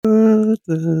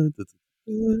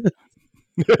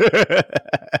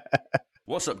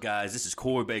What's up, guys? This is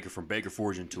Corey Baker from Baker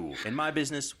Forge and Tool. In my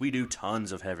business, we do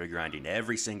tons of heavy grinding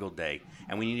every single day,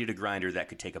 and we needed a grinder that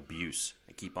could take abuse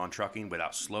and keep on trucking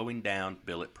without slowing down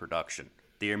billet production.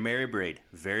 The AmeriBraid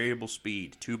variable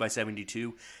speed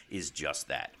 2x72 is just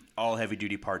that. All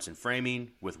heavy-duty parts and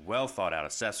framing with well-thought-out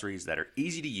accessories that are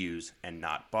easy to use and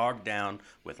not bogged down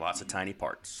with lots of tiny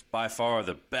parts. By far,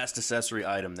 the best accessory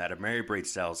item that AmeriBraid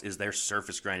sells is their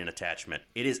surface grinding attachment.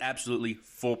 It is absolutely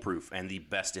foolproof and the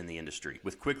best in the industry.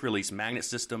 With quick-release magnet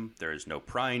system, there is no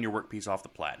prying your workpiece off the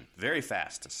platen. Very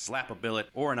fast to slap a billet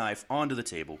or a knife onto the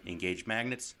table, engage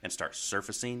magnets, and start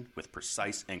surfacing with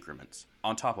precise increments.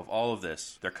 On top of all of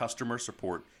this, their customer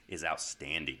support is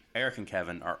outstanding. Eric and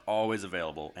Kevin are always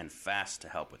available and fast to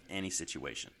help with any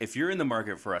situation. If you're in the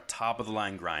market for a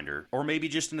top-of-the-line grinder, or maybe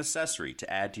just an accessory to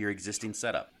add to your existing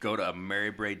setup, go to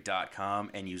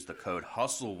AmeriBraid.com and use the code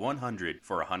HUSTLE100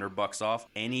 for $100 off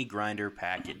any grinder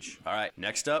package. All right,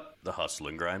 next up, the Hustle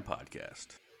and Grind Podcast.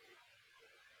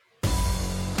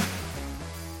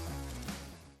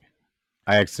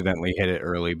 I accidentally hit it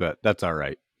early, but that's all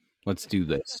right. Let's do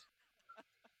this.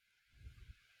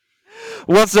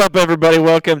 What's up, everybody?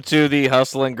 Welcome to the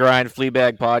Hustle and Grind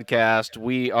Fleabag Podcast.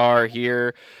 We are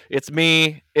here. It's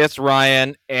me, it's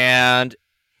Ryan, and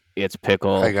it's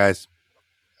Pickle. Hi, guys.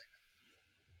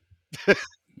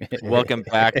 Welcome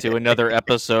back to another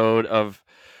episode of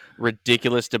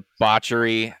ridiculous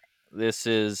debauchery. This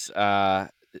is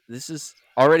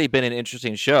already been an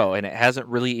interesting show, and it hasn't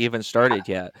really even started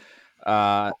yet.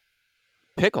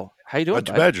 Pickle, how you doing? Not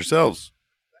too bad. Yourselves?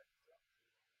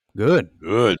 Good.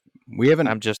 We haven't.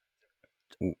 I'm just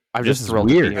This is thrilled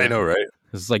to be weird. here. I know, right?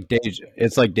 It's like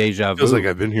deja vu. Feels like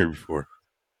I've been here before.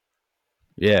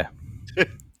 Yeah.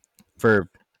 For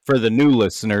the new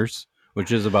listeners,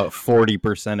 which is about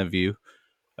 40% of you,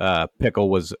 Pickle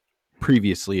was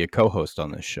previously a co-host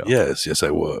on this show. Yes,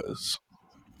 I was.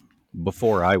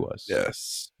 Before I was.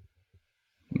 Yes.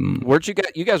 Where'd you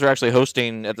get? You guys were actually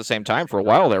hosting at the same time for a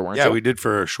while there, weren't you? Yeah, we did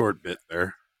for a short bit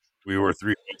there. We were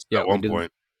 3 hosts at one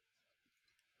point.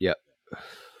 Yep.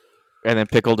 And then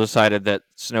Pickle decided that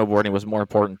snowboarding was more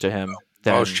important to him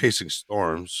than I was chasing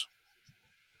storms.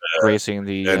 gracing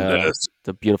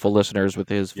the beautiful listeners with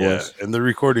his voice. Yeah, and the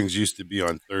recordings used to be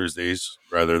on Thursdays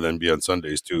rather than be on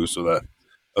Sundays too, so that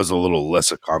was a little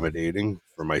less accommodating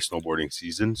for my snowboarding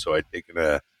season. So I'd taken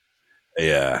a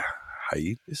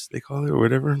hiatus, they call it, or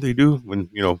whatever they do when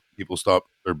people stop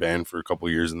their band for a couple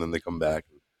of years and then they come back,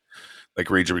 like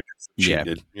Rage Against the Machine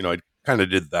did. I kind of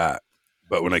did that,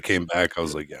 but when I came back, I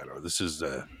was like, yeah, no, this is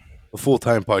a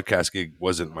full-time podcast gig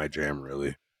wasn't my jam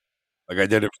really. Like I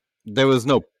did it. There was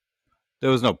no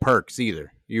perks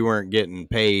either. You weren't getting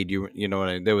paid.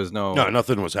 There was no. No,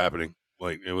 nothing was happening.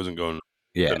 Like it wasn't going.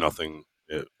 Yeah. To nothing.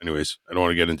 Anyways, I don't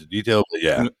want to get into detail, but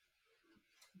yeah.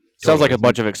 Sounds like a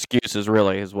bunch of excuses,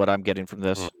 really, is what I'm getting from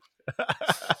this.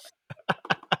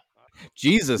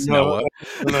 Jesus, No.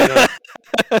 Noah.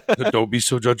 Don't be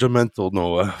so judgmental,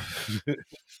 Noah.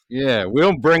 Yeah, we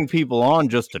don't bring people on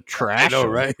just to trash. I know,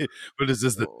 them. right? What is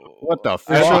this? What the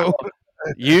fuck?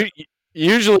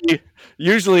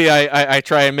 Usually I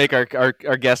try and make our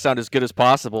guests sound as good as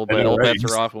possible, but all right?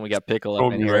 bets are off when we got Pickle up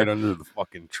Throw in me here. right under the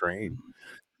fucking train.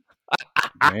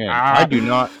 Man,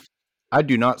 I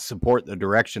do not support the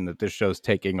direction that this show's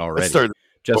taking already. Let's start.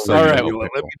 Just so All you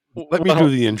right, know, Let me do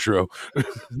the intro.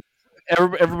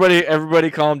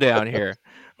 Everybody, calm down here.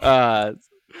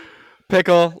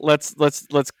 Pickle, let's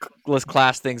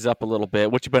class things up a little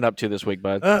bit. What you been up to this week,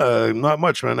 bud? Not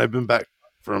much, man. I've been back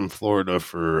from Florida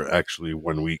for actually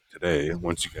 1 week today.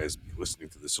 Once you guys be listening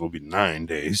to this, it'll be 9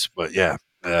 days. But yeah,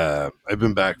 I've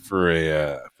been back for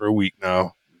a week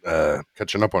now,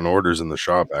 catching up on orders in the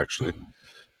shop. Actually,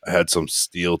 I had some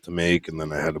steel to make, and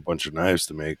then I had a bunch of knives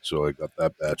to make. So I got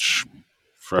that batch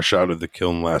fresh out of the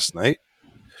kiln last night,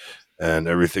 and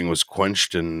everything was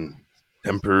quenched and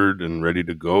tempered and ready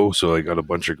to go. So I got a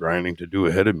bunch of grinding to do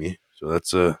ahead of me. So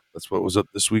that's what was up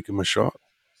this week in my shop.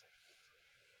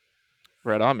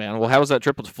 Right on, man. Well, how was that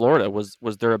trip to Florida?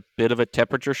 Was there a bit of a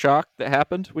temperature shock that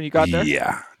happened when you got there?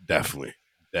 Yeah, definitely.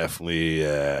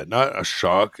 Not a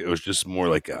shock. It was just more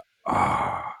like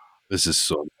this is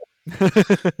so,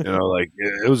 like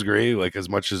it was great. Like as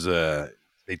much as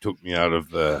they took me out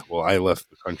of I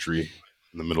left the country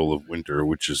in the middle of winter,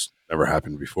 which has never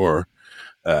happened before.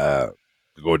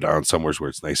 To go down somewhere where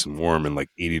it's nice and warm and like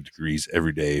 80 degrees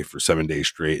every day for 7 days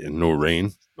straight and no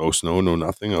rain, no snow, no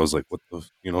nothing. I was like, what the,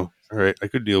 all right, I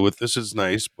could deal with this. It's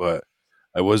nice, but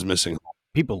I was missing home.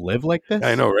 people live like this.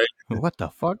 I know, right? What the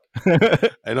fuck?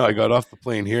 I know. I got off the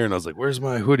plane here and I was like, where's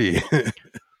my hoodie?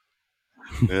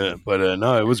 Yeah, but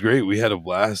no, it was great. We had a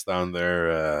blast down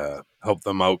there. Helped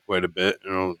them out quite a bit.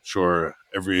 Sure,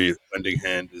 every lending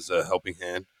hand is a helping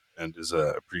hand and is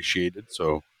appreciated.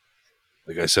 So,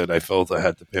 like I said, I felt I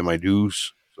had to pay my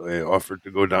dues, so I offered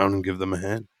to go down and give them a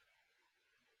hand.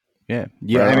 Yeah.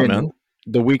 Yeah. Right I on, mean, man.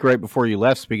 the week right before you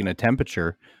left, speaking of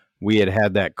temperature, we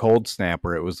had that cold snap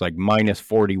where it was like minus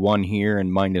 41 here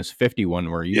and minus 51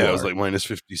 where you Yeah, it are. was like minus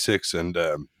 56, and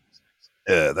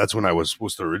yeah, that's when I was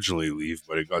supposed to originally leave,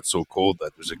 but it got so cold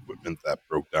that there's equipment that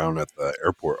broke down at the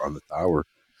airport on the tower.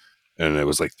 And it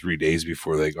was like 3 days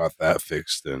before they got that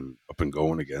fixed and up and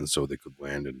going again so they could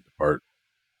land and depart.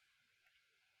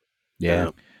 Yeah.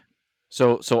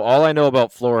 So all I know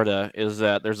about Florida is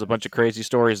that there's a bunch of crazy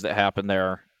stories that happen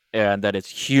there, and that it's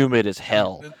humid as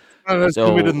hell. It's not as So,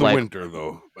 humid in the like- winter,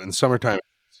 though. But in summertime,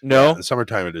 No, in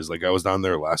summertime it is. Like I was down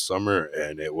there last summer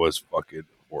and it was fucking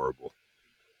horrible.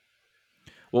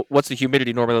 well, what's the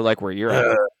humidity normally like where you're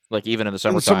at? Like even in the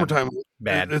In the summertime? summertime,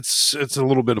 Bad. It's a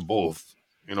little bit of both.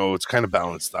 It's kind of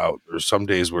balanced out. There's some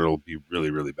days where it'll be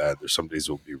really, really bad. There's some days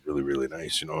it'll be really, really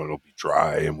nice. It'll be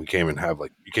dry, and we came and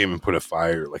you came and put a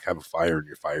fire, like have a fire in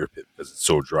your fire pit because it's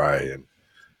so dry, and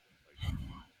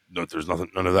no, there's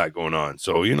none of that going on.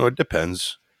 So it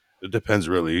depends. It depends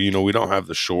really. We don't have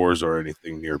the shores or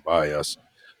anything nearby us.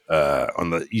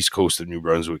 On the east coast of New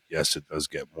Brunswick, yes, it does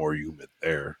get more humid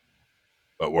there,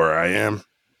 but where I am,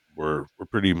 we're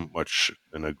pretty much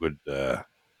in a good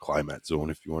climate zone,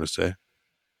 if you want to say,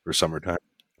 for summertime.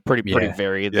 Pretty Yeah.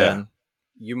 varied Yeah. then.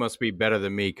 You must be better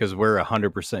than me because we're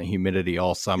 100% humidity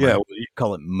all summer. Yeah, well,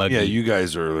 Call it muggy. yeah, you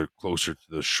guys are closer to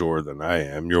the shore than I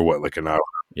am. You're what, like an hour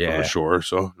from yeah. the shore,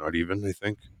 so not even, I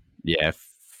think. Yeah,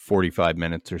 45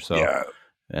 minutes or so. Yeah,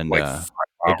 And like it 5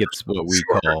 hours gets what from the we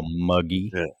shore. call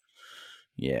muggy. Yeah.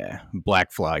 Yeah.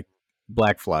 Black flies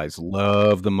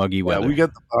love the muggy Yeah, weather. we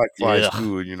got the black flies Ugh.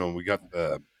 too, and we got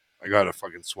I got a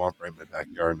fucking swamp right in my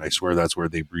backyard, and I swear that's where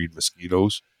they breed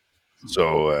mosquitoes.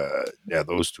 So yeah,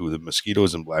 those two, the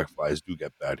mosquitoes and black flies, do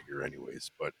get bad here,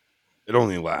 anyways. But it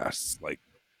only lasts like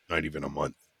not even a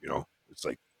month. It's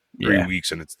like 3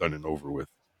 weeks and it's done and over with.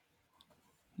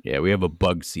 Yeah, we have a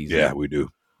bug season. Yeah, we do.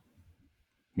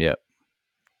 Yep.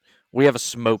 We have a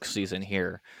smoke season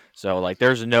here. So like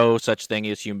there's no such thing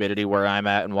as humidity where I'm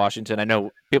at in Washington. I know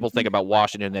people think about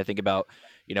Washington, they think about,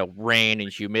 rain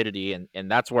and humidity,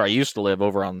 and that's where I used to live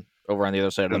over on the other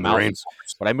side of the And the mountains.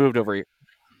 But I moved over.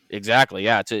 Exactly.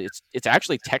 Yeah. It's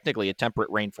actually technically a temperate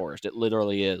rainforest. It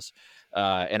literally is.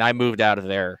 And I moved out of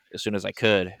there as soon as I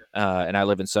could. And I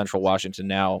live in central Washington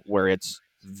now, where it's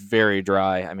very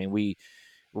dry. I mean, we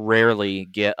rarely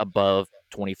get above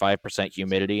 25%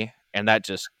 humidity, and that's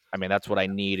what I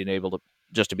need and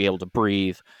to be able to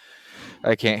breathe.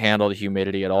 I can't handle the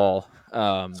humidity at all.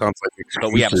 Sounds like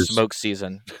But we have a excuses. smoke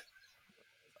season.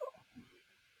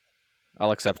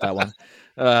 I'll accept that one.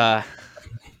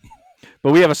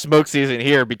 But we have a smoke season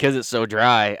here because it's so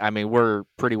dry. I mean, we're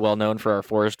pretty well known for our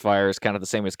forest fires, kind of the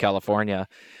same as California,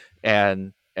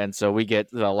 and so we get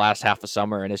the last half of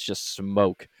summer and it's just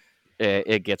smoke.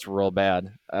 It gets real bad.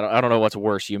 I don't know what's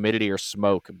worse, humidity or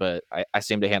smoke, but I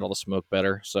seem to handle the smoke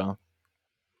better. So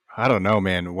I don't know,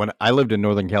 man. When I lived in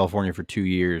Northern California for 2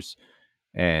 years,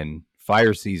 and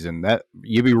fire season, that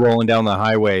you'd be rolling down the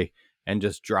highway and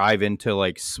just drive into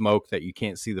like smoke that you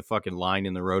can't see the fucking line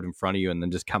in the road in front of you, and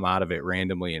then just come out of it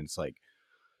randomly, and it's like,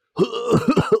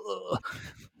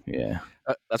 yeah,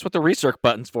 that's what the recirc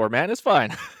button's for, man. It's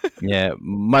fine. yeah.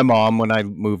 My mom, when I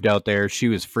moved out there, she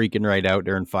was freaking right out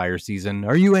during fire season.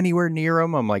 Are you anywhere near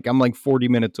them? I'm like 40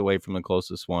 minutes away from the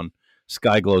closest one.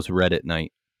 Sky glows red at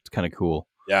night. It's kind of cool.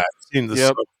 Yeah, I've seen the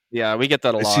Yep. Yeah, we get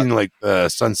that a I've lot. seen like the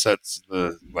sunsets,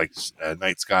 the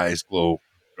night skies glow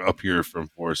up here from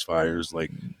forest fires, like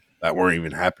that weren't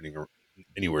even happening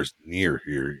anywhere near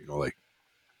here. Like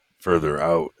further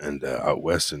out and out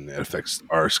west, and it affects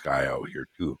our sky out here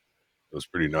too. It was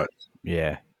pretty nuts.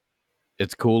 Yeah.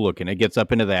 It's cool looking. It gets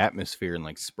up into the atmosphere and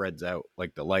like spreads out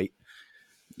like the light.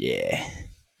 Yeah.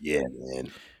 Yeah,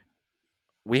 man.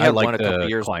 We I had like one a the couple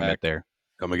years climate back. there.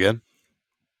 Come again?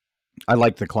 I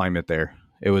like the climate there.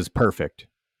 It was perfect.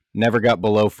 Never got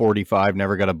below 45,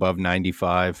 never got above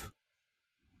 95.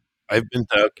 I've been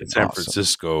to It's San awesome.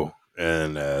 Francisco,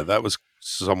 and that was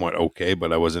somewhat okay,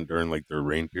 but I wasn't during like their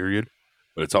rain period.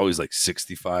 But it's always like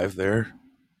 65 there,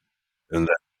 and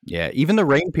Yeah, even the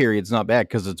rain period's not bad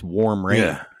because it's warm rain.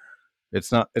 yeah,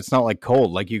 It's not like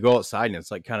cold. Like you go outside and it's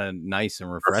like kind of nice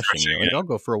and refreshing. You're like, I'll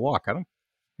go for a walk. I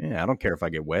don't care if I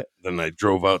get wet. then I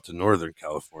drove out to Northern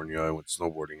California. I went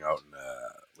snowboarding out in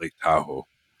Lake Tahoe,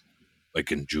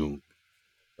 like in June.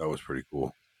 That was pretty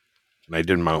cool. And I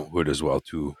did Mount Hood as well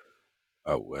too.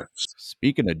 out west.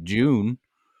 Speaking of June,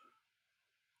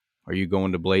 are you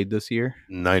going to Blade this year?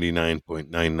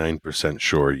 99.99%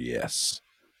 sure, yes.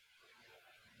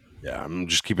 Yeah, I'm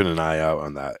just keeping an eye out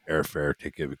on that airfare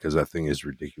ticket because that thing is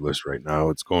ridiculous right now.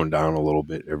 It's going down a little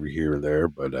bit every here and there,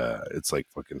 but it's like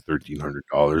fucking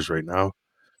 $1,300 right now.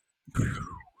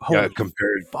 Holy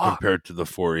compared to the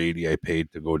 $480 I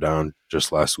paid to go down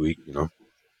just last week. You know,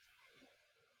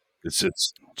 it's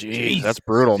Jeez, that's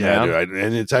brutal, yeah, man. dude,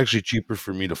 and it's actually cheaper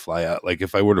for me to fly out. Like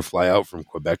if I were to fly out from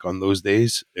Quebec on those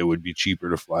days, it would be cheaper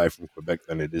to fly from Quebec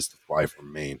than it is to fly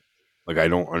from Maine. Like I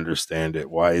don't understand it.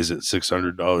 Why is it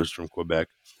 $600 from Quebec,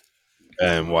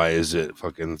 and why is it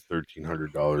fucking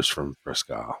 $1,300 from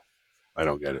Prescal? I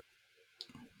don't get it.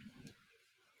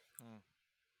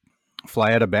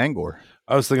 Fly out of Bangor.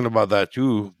 I was thinking about that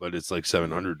too, but it's like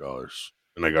 $700,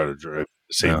 and I got to drive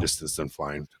the same Yeah. distance than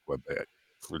flying to Quebec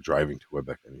or driving to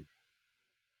Quebec. I mean,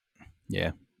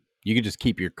 Yeah. You could just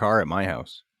keep your car at my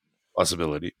house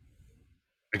possibility.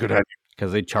 I could have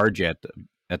because they charge you at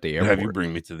the you airport. have you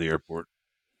bring me to the airport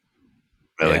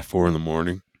at Yeah. like 4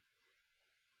 a.m.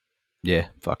 Yeah,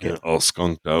 fuck Yeah, it. all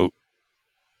skunked out.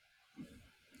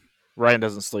 Ryan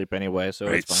doesn't sleep anyway, so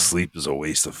Right, it's fine. sleep is a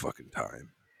waste of fucking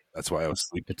time. That's why I was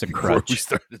sleeping It's a before we crutch.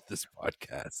 started this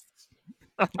podcast.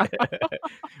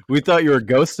 We thought you were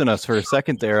ghosting us for a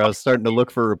second there. I was starting to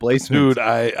look for replacements. Dude,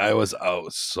 I was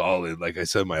out solid. Like I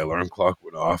said, my alarm clock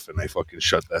went off and I fucking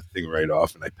shut that thing right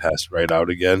off and I passed right out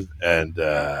again. And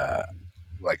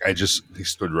like I just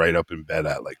stood right up in bed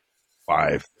at like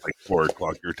 4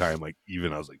 o'clock your time, like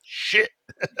even I was like, shit.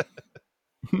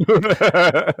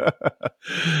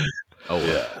 Oh,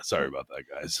 Yeah. Sorry about that,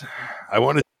 guys. I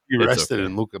wanted to be It's rested okay.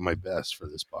 and look at my best for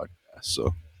this podcast.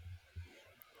 So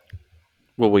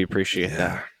Well, we appreciate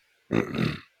that.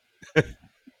 yeah.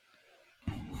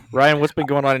 Ryan, what's been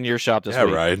going on in your shop this Yeah,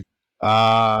 week? Ryan.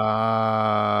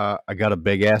 I got a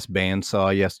big ass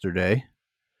bandsaw yesterday.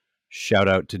 Shout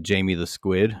out to Jamie the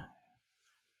Squid.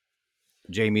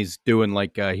 Jamie's doing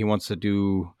like he wants to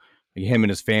do. Him and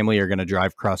his family are going to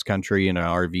drive cross country in an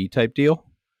RV type deal,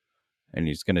 and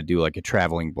he's going to do like a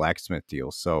traveling blacksmith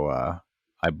deal. So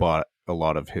I bought a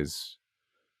lot of his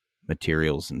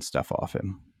materials and stuff off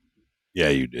him, Yeah,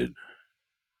 you did.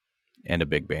 and a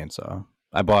big bandsaw.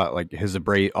 I bought like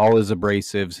all his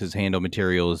abrasives, his handle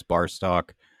material, his bar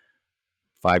stock,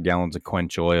 5 gallons of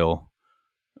quench oil,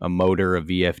 a motor, a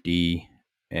VFD,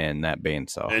 and that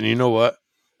bandsaw. And you know what?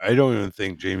 I don't even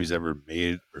think Jamie's ever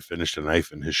made or finished a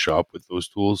knife in his shop with those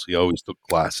tools. He always took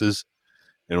classes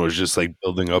and was just like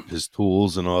building up his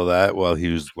tools and all that while he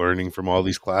was learning from all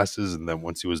these classes. And then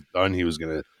once he was done, he was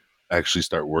going to actually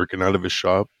start working out of his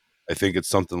shop. I think it's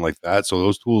something like that. So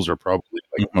those tools are probably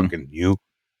like Mhm. fucking new.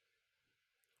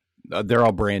 They're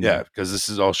all brand new. Yeah, because this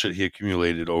is all shit he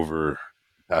accumulated over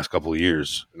the past couple of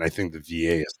years. And I think the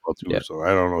VA as well too. Yeah. So I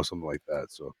don't know, something like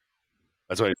that. So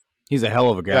that's why. He's a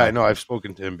hell of a guy. Yeah, I know. I've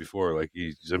spoken to him before. Like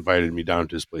he's invited me down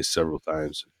to his place several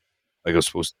times. Like I was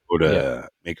supposed to go to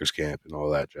Maker's Camp and all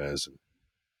that jazz. And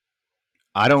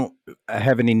I don't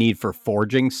have any need for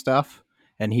forging stuff,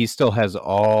 and he still has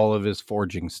all of his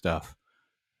forging stuff.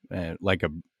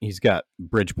 He's got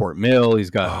Bridgeport Mill. He's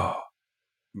got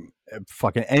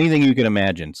fucking anything you can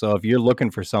imagine. So if you're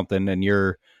looking for something and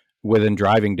you're within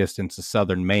driving distance of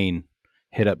Southern Maine,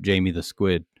 hit up Jamie the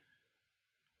Squid.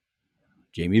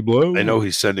 Jamie Blow. I know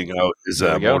he's sending out his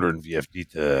There we go. motor and VFD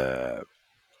to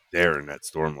Darren at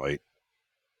Stormlight.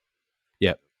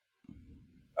 Yep.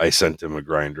 I sent him a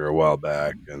grinder a while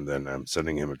back, and then I'm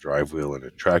sending him a drive wheel and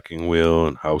a tracking wheel,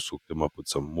 and House hooked him up with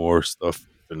some more stuff to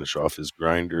finish off his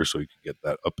grinder so he could get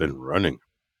that up and running.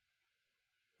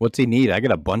 What's he need? I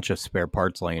got a bunch of spare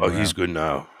parts laying Oh, around. he's good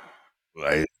now.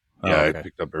 I okay.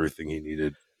 picked up everything he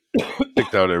needed.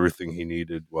 Picked out everything he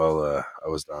needed while I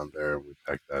was down there, and we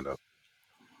packed that up.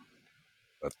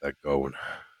 Got that going.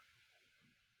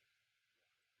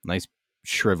 Nice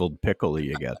shriveled pickle that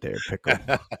you got there. Pickle.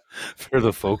 For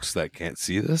the folks that can't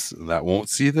see this and that won't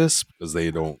see this because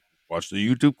they don't watch the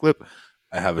YouTube clip,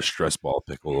 I have a stress ball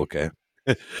pickle, okay?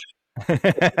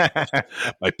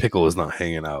 My pickle is not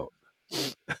hanging out.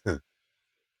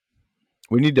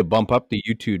 We need to bump up the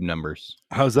YouTube numbers.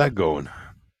 How's that going?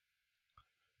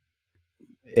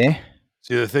 Eh?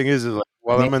 See, the thing is like,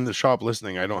 while I'm in the shop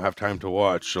listening, I don't have time to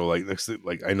watch. So like next,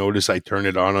 like I notice I turn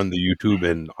it on the YouTube,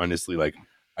 and honestly, like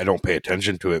I don't pay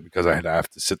attention to it because I have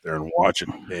to sit there and watch it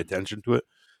and pay attention to it.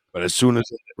 But as soon as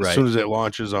it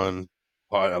launches on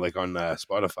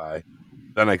Spotify,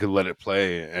 then I could let it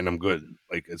play, and I'm good.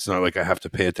 Like it's not like I have to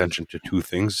pay attention to two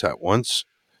things at once.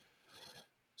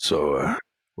 So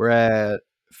We're at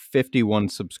 51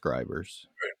 subscribers.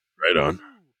 right on.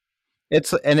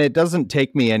 It doesn't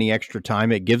take me any extra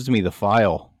time. It gives me the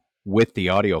file with the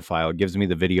audio file. It gives me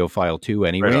the video file too,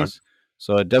 anyways.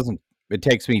 So it doesn't. It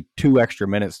takes me 2 extra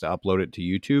minutes to upload it to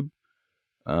YouTube.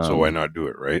 So why not do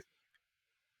it, right?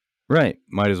 Right,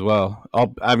 might as well.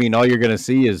 All you're gonna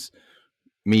see is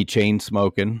me chain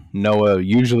smoking. Noah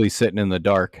usually sitting in the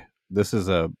dark. This is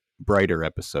a brighter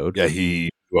episode. Yeah,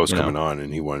 he was coming on,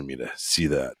 and he wanted me to see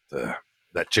that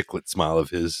chiclet smile of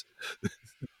his.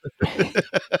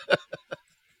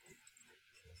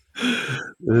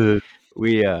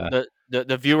 We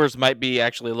The viewers might be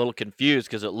actually a little confused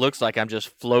because it looks like I'm just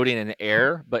floating in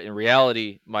air, but in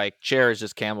reality, my chair is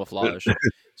just camouflage.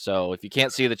 So if you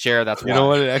can't see the chair, that's why. You know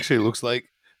what it actually looks like?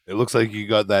 It looks like you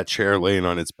got that chair laying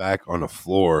on its back on a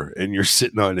floor, and you're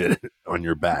sitting on it on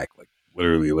your back, like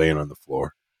literally laying on the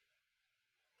floor.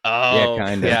 Oh, yeah,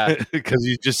 kind of. Yeah. Because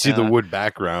you just see the wood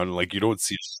background, like you don't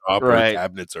see shop or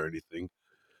cabinets or anything.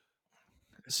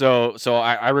 So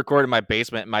I recorded my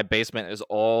basement. My basement is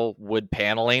all wood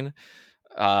paneling,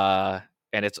 and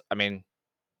it's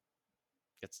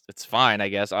fine, I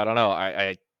guess. I don't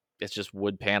know. It's just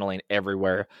wood paneling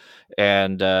everywhere,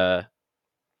 and Got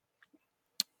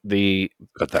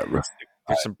that rustic.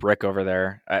 there's some brick over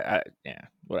there. Yeah,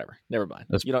 whatever. Never mind.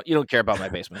 You don't care about my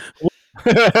basement.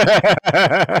 All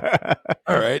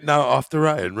right, now off to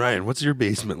Ryan. Ryan, what's your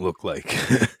basement look like?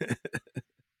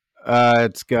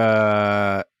 It's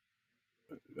got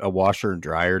a washer and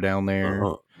dryer down there.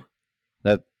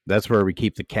 That's where we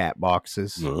keep the cat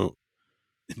boxes. Oh,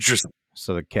 interesting.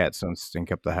 So the cats don't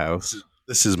stink up the house.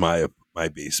 This is my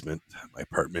basement. My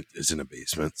apartment is in a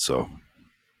basement, so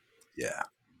yeah.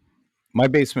 My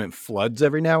basement floods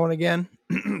every now and again,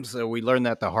 so we learned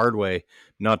that the hard way,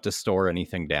 not to store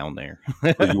anything down there.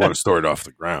 You want to store it off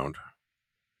the ground.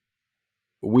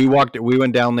 We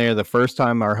went down there the first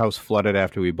time our house flooded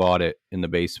after we bought it in the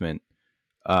basement,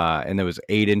 and there was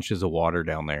 8 inches of water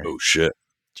down there. Oh shit!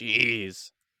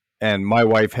 Jeez. And my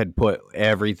wife had put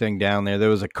everything down there. There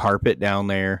was a carpet down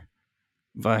there.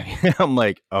 But I'm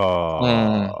like,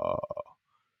 oh,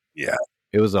 yeah.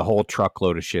 It was a whole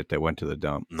truckload of shit that went to the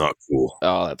dump. Not cool.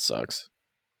 Oh, that sucks.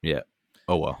 Yeah.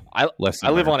 Oh well. I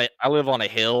live on a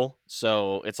hill,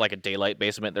 so it's like a daylight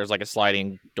basement. There's like a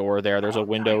sliding door there. There's a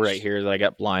window right here that I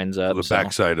got blinds up. The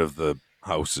backside of the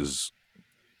house is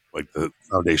like the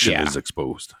foundation is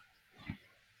exposed.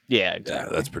 Yeah,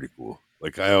 exactly. Yeah, that's pretty cool.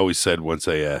 Like I always said, once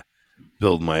I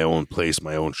build my own place,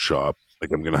 my own shop,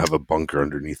 like I'm gonna have a bunker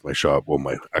underneath my shop,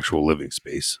 my actual living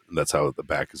space, and that's how the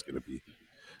back is gonna be.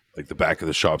 Like the back of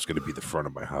the shop's gonna be the front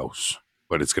of my house,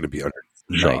 but it's gonna be underneath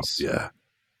the shop. Yeah.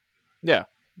 Yeah,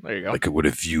 there you go. Like it would a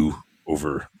view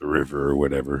over the river or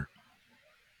whatever.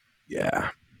 Yeah.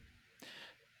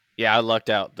 Yeah, I lucked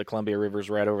out. The Columbia River's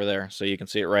right over there, so you can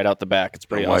see it right out the back. It's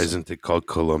pretty awesome. Why isn't it called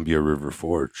Columbia River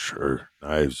Forge or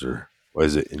Knives, or why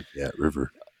is it Entiat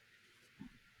River?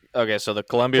 Okay, so the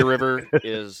Columbia River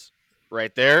is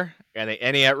right there, and the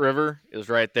Entiat River is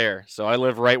right there. So I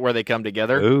live right where they come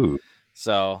together. Ooh.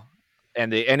 So,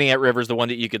 and the Entiat River is the one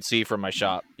that you could see from my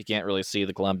shop. You can't really see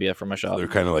the Columbia from my shop. They're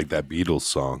kind of like that Beatles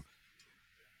song.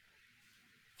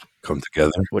 Come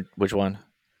together. Which one?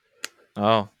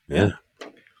 Oh, yeah.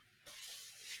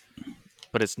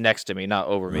 But it's next to me, not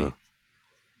over me.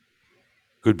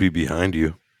 Could be behind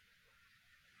you.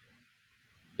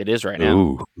 It is right now.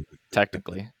 Ooh.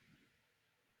 Technically.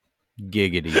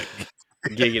 Giggity.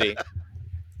 Giggity.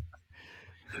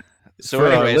 So for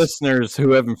anyways, our listeners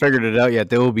who haven't figured it out yet,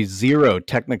 there will be 0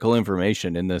 technical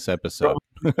information in this episode.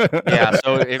 Yeah,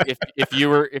 so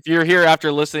if you're here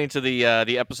after listening to the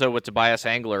episode with Tobias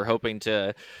Hangler, hoping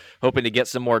to get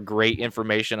some more great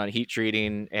information on heat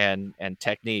treating and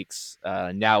techniques,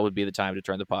 now would be the time to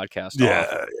turn the podcast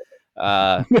off.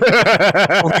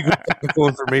 Only good technical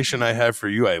information I have for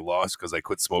you, I lost because I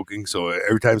quit smoking. So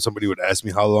every time somebody would ask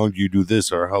me, how long do you do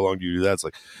this or how long do you do that? It's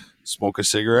like, smoke a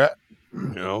cigarette,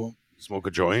 smoke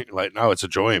a joint. Like now it's a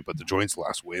joint, but the joints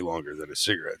last way longer than a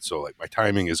cigarette. So like my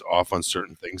timing is off on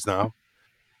certain things now.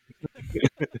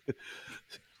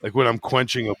 Like when I'm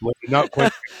quenching a blade, not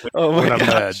quenching, when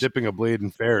I'm dipping a blade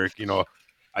in ferric,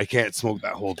 I can't smoke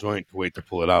that whole joint to wait to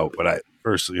pull it out. But I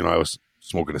was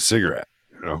smoking a cigarette,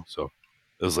 so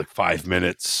it was like 5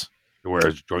 minutes,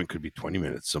 whereas a joint could be 20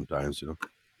 minutes sometimes, Or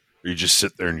you just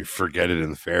sit there and you forget it in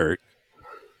the ferric.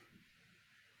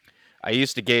 I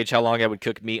used to gauge how long I would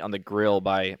cook meat on the grill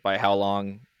by how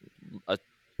long a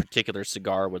particular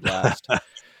cigar would last.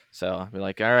 So I'd be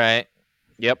like, all right,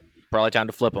 yep, probably time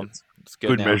to flip them. It's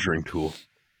good measuring tool.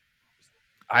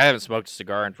 I haven't smoked a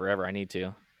cigar in forever. I need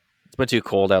to. It's been too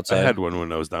cold outside. I had one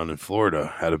when I was down in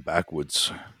Florida. Had a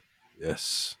backwoods.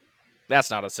 Yes.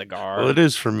 That's not a cigar. Well, it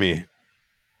is for me.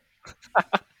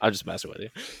 I'm just messing with you.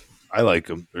 I like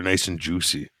them. They're nice and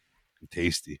juicy and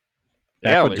tasty.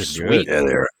 Yeah, Backwoods they're are sweet. good. Yeah,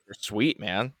 they're They're sweet,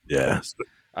 man. yeah.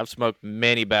 I've smoked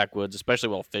many backwoods, especially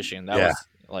while fishing. That Yeah. was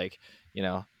like,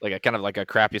 like a kind of like a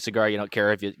crappy cigar. You don't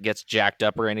care if it gets jacked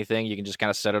up or anything. You can just kind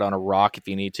of set it on a rock if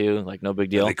you need to. Like, no big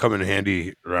deal. They come in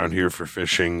handy around here for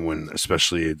fishing when,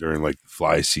 especially during like the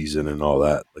fly season and all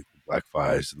that, like the black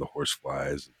flies and the horse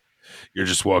flies. You're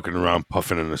just walking around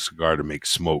puffing in a cigar to make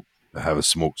smoke, to have a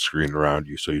smoke screen around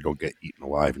you so you don't get eaten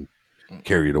alive and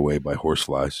carried away by horse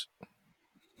flies.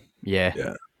 Yeah.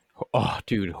 Yeah. Oh,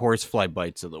 dude, horsefly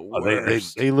bites are the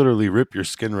worst. They literally rip your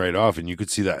skin right off, and you could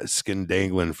see that skin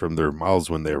dangling from their mouths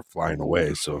when they're flying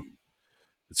away. So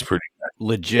it's pretty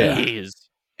Legit. Jeez.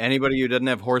 Anybody who doesn't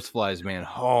have horseflies, man,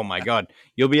 oh my god,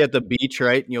 you'll be at the beach,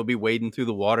 right, and you'll be wading through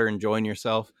the water, enjoying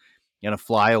yourself, and a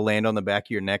fly will land on the back of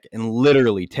your neck and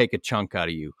literally take a chunk out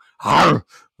of you.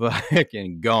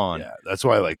 Fucking gone. Yeah, that's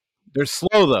why like They're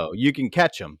slow though. You can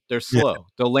catch them. They're slow.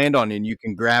 They'll land on you, and you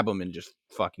can grab them and just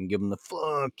fucking give them the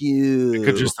fuck you. you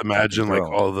could just imagine like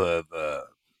Bro.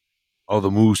 all the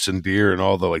moose and deer and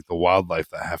all the like the wildlife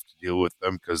that have to deal with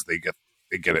them because they get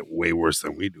it way worse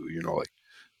than we do. You know, like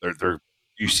they're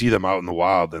you see them out in the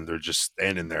wild and they're just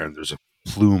standing there and there's a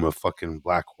plume of fucking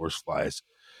black horse flies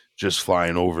just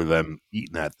flying over them,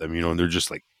 eating at them. You know, and they're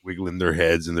just like wiggling their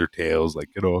heads and their tails, like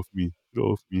get off me, get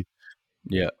off me.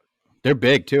 Yeah. They're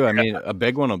big too. I mean, a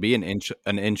big one will be an inch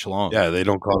long. Yeah, they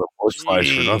don't call them horse flies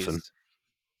for nothing. Jeez.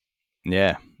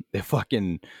 Yeah.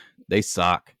 They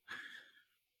suck.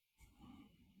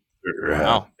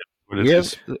 Wow. But it's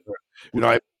just, you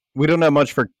know, We don't have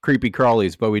much for creepy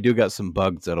crawlies, but we do got some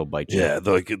bugs that'll bite you. yeah,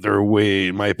 they're way,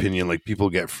 in my opinion, like people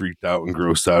get freaked out and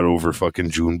grossed out over fucking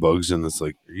June bugs, and it's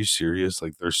like, are you serious?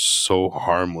 Like they're so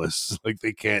harmless, like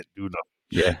they can't do nothing.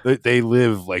 Yeah. They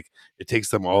live like it takes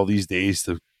them all these days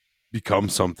to become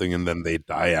something, and then they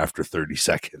die after 30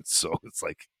 seconds. So it's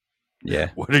like,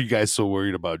 Yeah. what are you guys so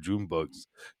worried about June bugs?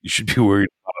 You should be worried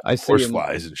I about see horse 'em-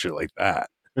 flies and shit like that.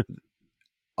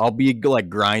 I'll be like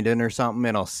grinding or something,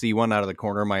 and I'll see one out of the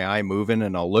corner of my eye moving,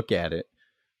 and I'll look at it.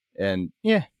 And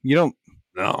yeah, you don't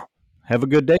No, have a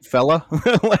good day, fella.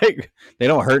 Like they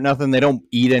don't hurt nothing. They don't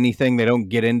eat anything. They don't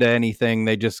get into anything.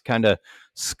 They just kind of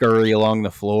scurry along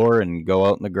the floor and go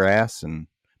out in the grass.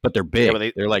 But they're big.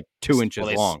 but They're like 2 inches Well,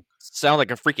 they long. sound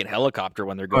like a freaking helicopter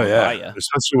when they're oh going by yeah, you.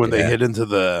 especially when they Yeah. hit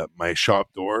into my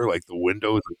shop door, like the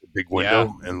window is like a big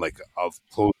window, and like I'll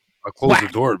close the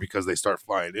door because they start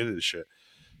flying in and shit.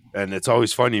 And it's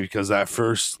always funny because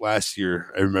last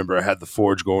year, I remember I had the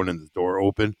forge going and the door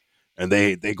open, and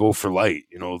they go for light.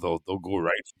 You know, they'll go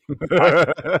right.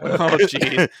 Oh,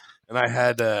 geez. And I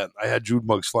had June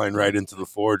bugs flying right into the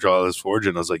forge, all this forge,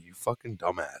 and I was like, "You fucking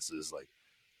dumbasses! Like,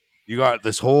 you got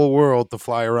this whole world to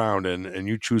fly around, and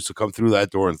you choose to come through that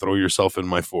door and throw yourself in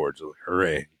my forge. Like,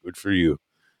 hooray! Good for you."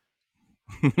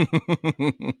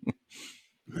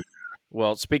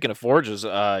 Well, speaking of forges,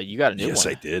 you got a new Yes,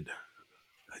 one. I did.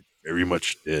 I very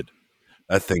much did.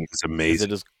 That thing is Is amazing.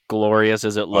 it as glorious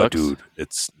as it Oh, looks? dude,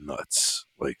 it's nuts.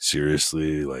 Like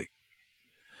seriously, like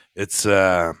it's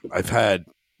I've had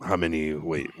how many,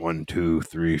 wait, 1, 2,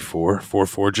 3, 4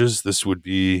 forges. This would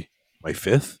be my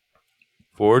 5th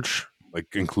forge, like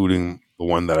including the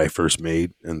one that I first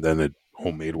made and then a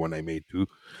homemade one I made too.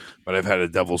 But I've had a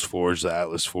Devil's Forge, the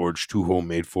Atlas Forge, 2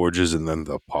 homemade forges, and then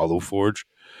the Apollo Forge.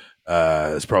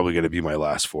 It's probably going to be my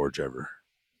last forge ever.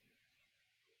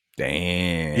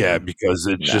 Damn. Yeah, because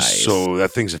it's just Nice. so,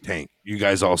 that thing's a tank. You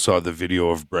guys all saw the video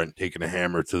of Brent taking a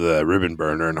hammer to the ribbon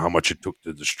burner and how much it took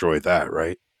to destroy that,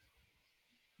 right?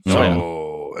 Oh,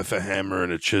 So if a hammer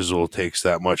and a chisel takes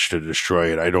that much to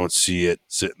destroy it, I don't see it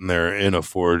sitting there in a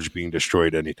forge being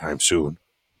destroyed anytime soon.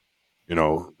 You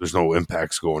know, there's no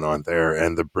impacts going on there,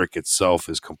 and the brick itself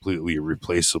is completely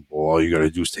replaceable. All you got to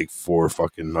do is take 4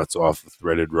 fucking nuts off the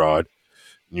threaded rod,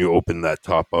 and you open that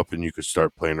top up, and you could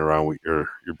start playing around with your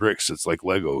bricks. It's like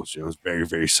Legos. You know, it's very,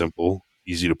 very simple,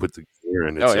 easy to put together,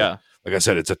 and it's Oh yeah. like I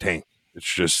said, it's a tank.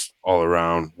 It's just all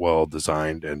around well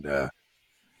designed, and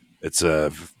it's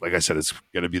like I said, it's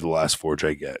gonna be the last forge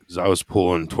I get because I was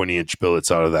pulling 20-inch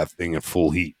billets out of that thing at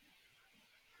full heat.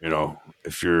 You know,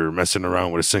 if you're messing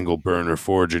around with a single burner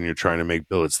forge and you're trying to make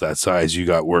billets that size, you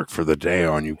got work for the day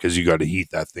on you because you got to heat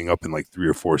that thing up in like 3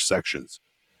 or 4 sections,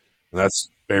 and that's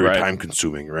very Right. time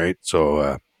consuming, right?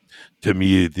 So to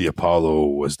me, the Apollo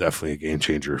was definitely a game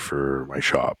changer for my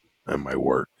shop and my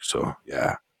work. So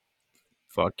yeah,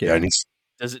 Fuck yeah, yeah. I need.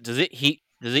 Does it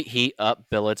heat up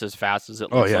billets as fast as it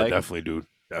Oh looks yeah, like? definitely, dude.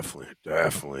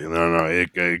 Definitely. No.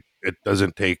 It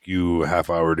doesn't take you a half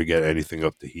hour to get anything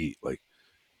up to heat. Like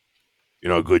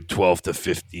a good 12 to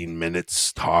 15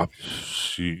 minutes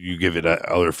tops. You give it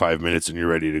another 5 minutes and you're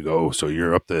ready to go. So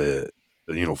you're up to,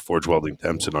 forge welding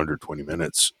temps in under 20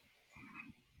 minutes.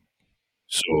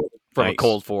 So From a Nice.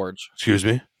 cold forge. excuse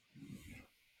me.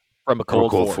 From a From a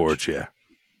cold, cold forge. forge, yeah.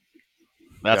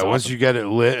 That's Once awesome. you get it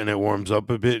lit and it warms up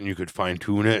a bit and you could fine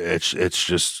tune it,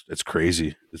 it's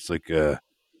crazy. It's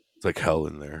like hell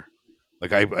in there.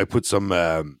 Like I put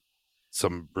some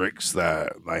bricks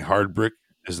that my hard brick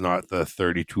is not the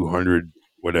 3200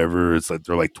 whatever. It's like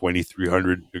they're like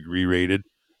 2300 degree rated.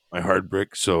 My hard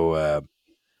brick, so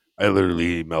I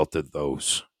literally melted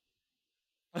those.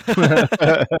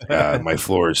 My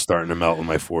floor is starting to melt in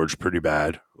my forge pretty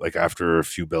bad. Like after a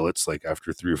few billets, like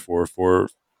after 4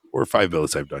 or 5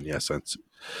 billets I've done, since.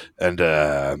 And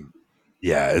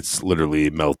it's literally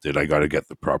melted. I got to get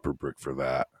the proper brick for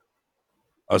that.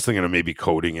 I was thinking of maybe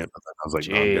coating it, but then I was like,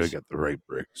 no, I'm gonna Jeez. get the right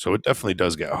brick. So it definitely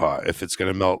does get hot. If it's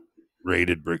gonna melt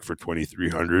rated brick for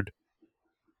 2300,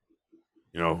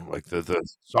 like the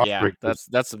soft Yeah, brick,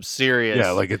 that's some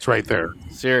serious, like it's right there.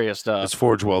 serious stuff. It's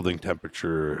forge welding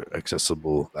temperature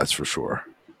accessible. That's for sure.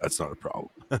 That's not a problem.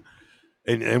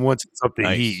 and once it's up to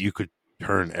Nice. heat, you could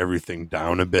turn everything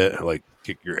down a bit, like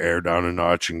kick your air down a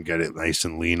notch and get it nice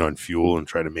and lean on fuel, and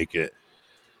try to make it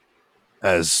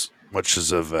as much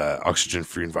as of oxygen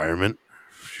free environment,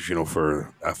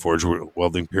 for that forge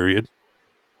welding period,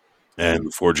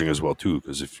 and forging as well too.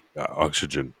 Because if you got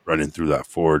oxygen running through that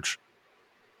forge,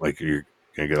 like you're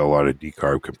gonna get a lot of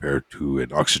decarb compared to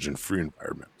an oxygen free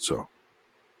environment. So,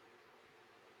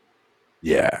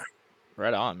 yeah,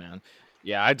 Right on, man.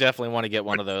 Yeah, I definitely want to get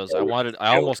one of those. I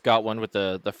almost got one with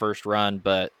the first run,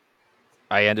 but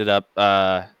I ended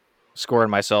up scoring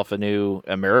myself a new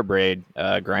Ameribraid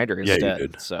grinder Yeah, you instead.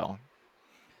 did. So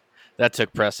that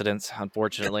took precedence,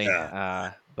 unfortunately.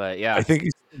 But yeah, I think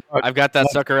I've got that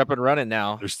sucker up and running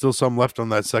now. there's still some left on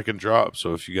that second drop.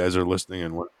 So if you guys are listening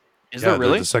and Is there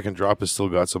really? the second drop has still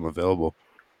got some available.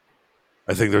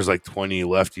 I think there's like 20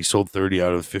 left. He sold 30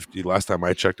 out of 50 last time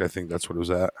I checked. I think that's what it was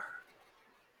at.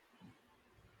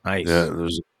 Nice. Yeah,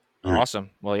 there's Awesome.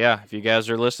 Well, yeah, if you guys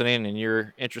are listening and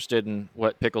you're interested in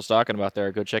what Pickle's talking about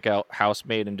there, go check out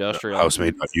Housemade Industrial.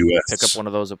 housemade.us. Pick up one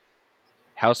of those.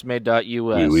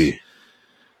 Housemade.us. Oui.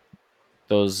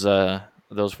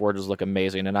 Those forges look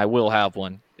amazing, and I will have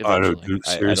one eventually. Dude,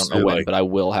 I don't know when, but I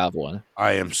will have one.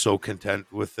 I am so content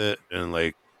with it, and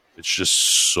like it's just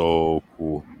so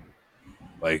cool.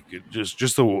 Like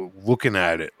just the looking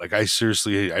at it, like I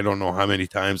don't know how many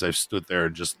times I've stood there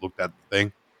and just looked at the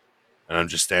thing, and I'm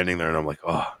just standing there and I'm like,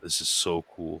 oh, this is so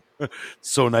cool.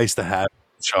 So nice to have.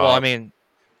 Well, I mean,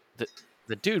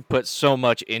 the dude put so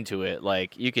much into it.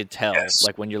 Like you could tell,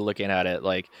 like when you're looking at it,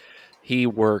 like he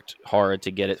worked hard to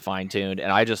get it fine tuned.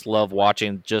 And I just love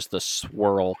watching just the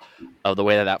swirl of the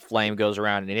way that flame goes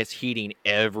around, and it's heating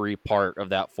every part of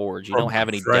that forge. You don't have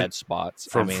any dead spots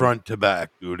from front to back,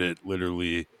 dude. It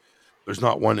literally, there's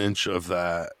not 1 inch of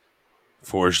that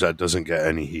forge that doesn't get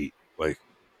any heat. Like,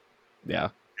 yeah,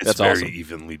 it's very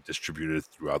evenly distributed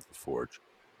throughout the forge.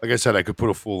 Like I said, I could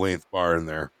put a full length bar in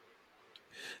there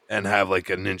and have like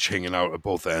an inch hanging out at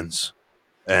both ends,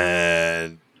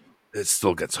 and it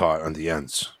still gets hot on the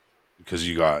ends because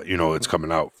you got, it's coming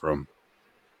out from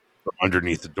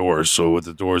underneath the doors. So with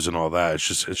the doors and all that, it's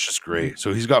just great.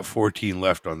 So he's got 14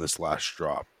 left on this last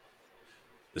drop.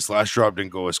 This last drop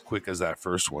didn't go as quick as that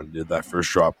first one did. That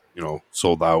first drop,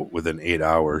 sold out within 8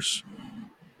 hours.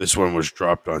 This one was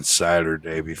dropped on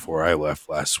Saturday before I left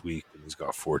last week, and he's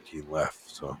got 14 left.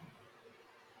 So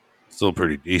still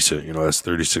pretty decent. That's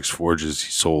 36 forges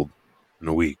he sold in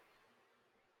a week.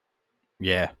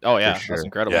 Yeah. Oh yeah, sure. That's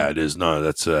incredible. Yeah, it is. No,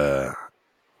 that's so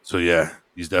yeah,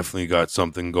 he's definitely got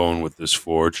something going with this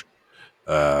forge.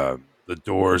 The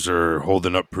doors are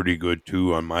holding up pretty good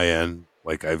too on my end.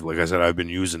 Like I said, I've been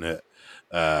using it.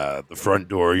 The front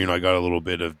door, I got a little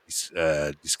bit of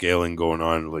descaling going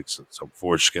on, like some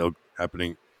forge scale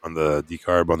happening on the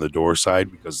decarb on the door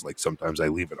side, because like sometimes I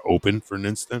leave it open for an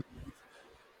instant.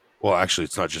 Well, actually,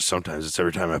 it's not just sometimes. It's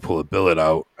every time I pull a billet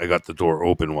out, I got the door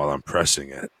open while I'm pressing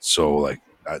it. So, like,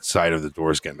 that side of the door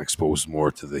is getting exposed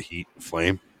more to the heat and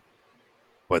flame.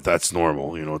 But that's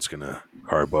normal. It's going to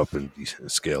carb up and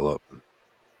scale up.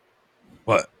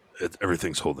 But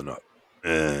everything's holding up.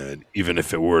 And even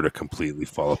if it were to completely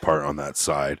fall apart on that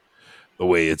side, the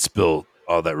way it's built,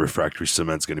 all that refractory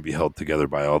cement's going to be held together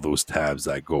by all those tabs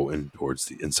that go in towards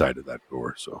the inside of that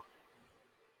door. So,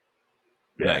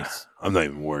 yeah, nice. I'm not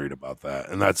even worried about that.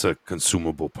 And that's a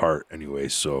consumable part anyway.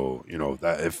 So,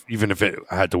 that even if I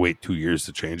had to wait 2 years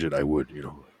to change it, I would,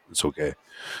 it's okay.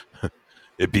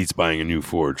 It beats buying a new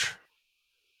forge.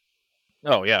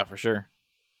 Oh yeah, for sure.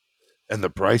 And the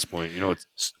price point,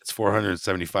 it's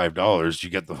 $475. You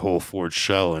get the whole forged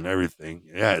shell and everything.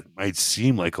 Yeah, it might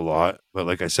seem like a lot, but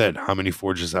like I said, how many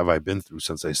forges have I been through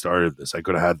since I started this? I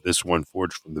could have had this one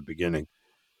forged from the beginning,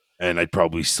 and I'd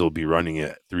probably still be running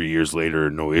it 3 years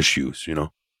later, no issues.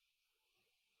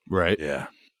 Right. Yeah,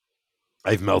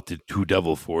 I've melted 2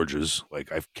 devil forges,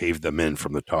 like I've caved them in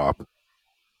from the top.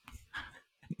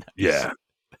 Yeah,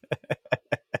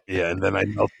 yeah, and then I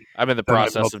melted. I'm in the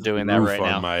process of doing that right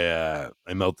now.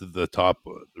 I melted the top,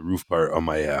 the roof part on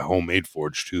my homemade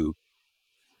forge too.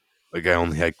 Like I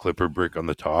only had clipper brick on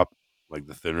the top, like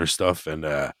the thinner stuff, and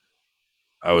I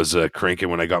was cranking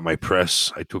when I got my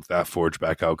press. I took that forge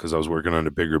back out because I was working on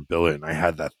a bigger billet, and I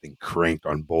had that thing cranked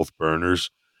on both burners.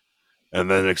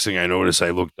 And then next thing I noticed, I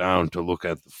looked down to look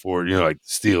at the forge, like the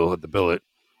steel at the billet,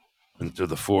 into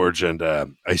the forge, and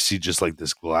I see just like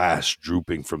this glass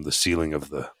drooping from the ceiling of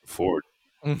the forge.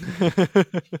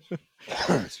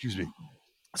 Excuse me.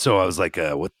 So I was like,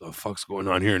 what the fuck's going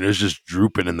on here? And it was just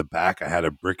drooping in the back. I had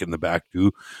a brick in the back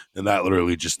too. And that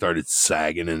literally just started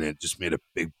sagging, and it just made a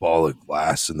big ball of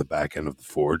glass in the back end of the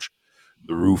forge.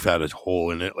 The roof had a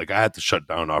hole in it. Like I had to shut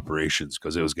down operations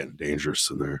because it was getting dangerous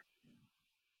in there.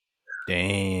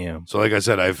 Damn. So like I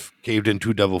said, I've caved in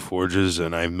 2 devil forges,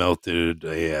 and I melted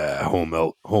a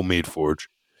homemade forge.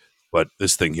 But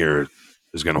this thing here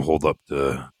is going to hold up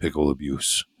to pickle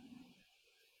abuse.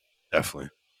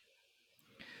 Definitely.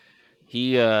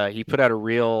 He put out a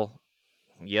reel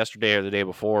yesterday or the day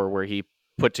before where he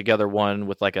put together one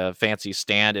with like a fancy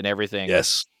stand and everything.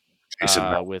 Yes.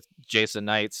 With Jason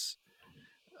Knight's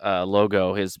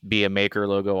logo, his Be a Maker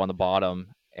logo on the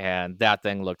bottom. And that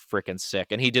thing looked freaking sick.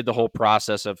 And he did the whole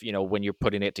process of, when you're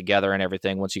putting it together and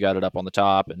everything once you got it up on the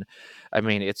top. And I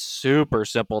mean, it's super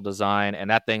simple design. And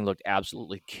that thing looked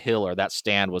absolutely killer. That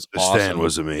stand was awesome. The stand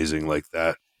was amazing. Like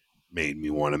that made me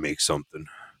want to make something.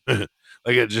 I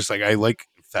like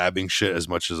fabbing shit as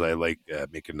much as I like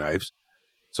making knives.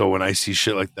 So when I see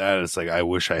shit like that, it's like I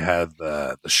wish I had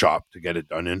the shop to get it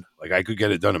done in. Like I could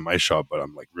get it done in my shop, but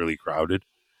I'm like really crowded.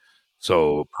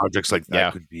 So projects like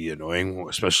that could be annoying,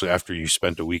 especially after you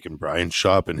spent a week in Brian's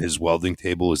shop and his welding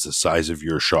table is the size of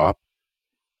your shop.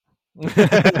 You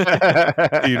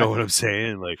know what I'm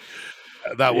saying? Like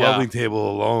that welding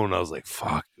table alone, I was like,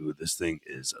 fuck, dude, this thing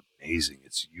is amazing.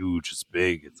 It's huge. It's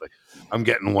big. It's like I'm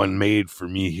getting one made for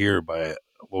me here by a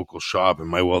local shop, and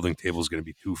my welding table is going to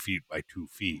be 2 feet by 2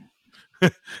 feet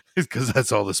because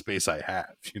that's all the space I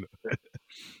have,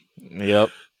 Yep.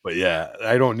 But yeah,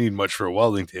 I don't need much for a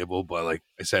welding table. But like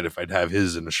I said, if I'd have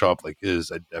his in a shop like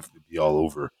his, I'd definitely be all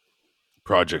over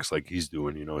projects like he's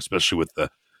doing, especially with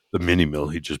the mini mill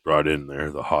he just brought in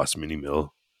there, the Haas mini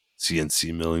mill,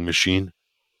 CNC milling machine.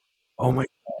 Oh my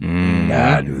God.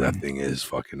 Yeah, dude, that thing is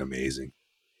fucking amazing.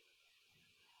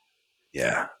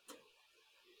 Yeah.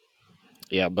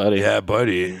 Yeah, buddy. Yeah,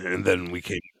 buddy. And then we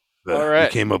came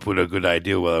up with a good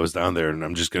idea while I was down there, and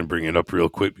I'm just going to bring it up real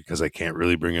quick because I can't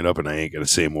really bring it up and I ain't going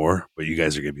to say more, but you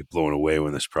guys are going to be blown away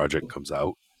when this project comes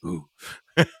out. Ooh.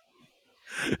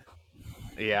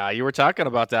 Yeah, you were talking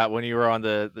about that when you were on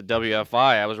the WFI.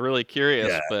 I was really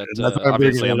curious, but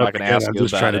obviously I'm not going to ask you about it. I'm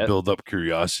just trying to build up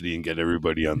curiosity and get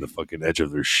everybody on the fucking edge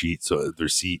of their seat.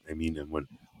 And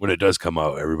when it does come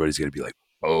out, everybody's going to be like,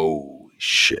 "Oh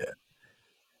shit,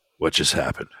 what just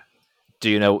happened?" Do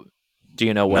you know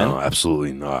when? No,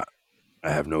 absolutely not.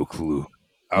 I have no clue.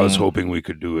 I was hoping we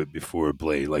could do it before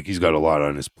Blade. Like he's got a lot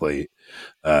on his plate.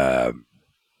 We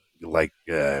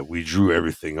drew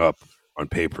everything up on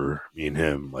paper, me and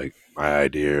him, like my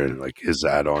idea and like his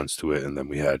add-ons to it, and then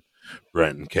we had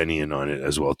Brent and Kenny in on it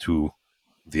as well too.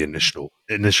 The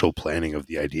initial planning of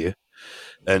the idea,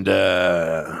 and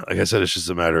like I said, it's just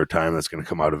a matter of time. That's going to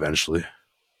come out eventually.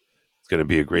 It's going to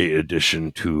be a great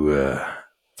addition to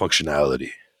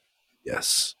functionality.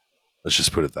 Yes, let's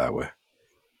just put it that way.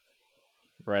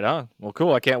 Right on. Well,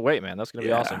 cool. I can't wait, man. That's going to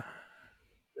be awesome.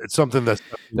 It's something that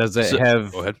does it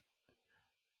have. Go ahead.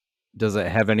 Does it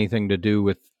have anything to do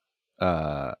with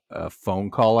a phone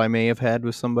call I may have had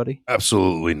with somebody?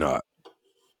 Absolutely not.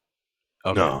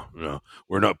 Okay. No.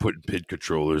 We're not putting PID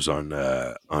controllers on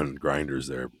grinders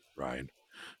there, Brian.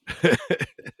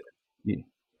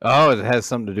 Oh, it has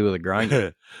something to do with the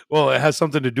grinder. Well, it has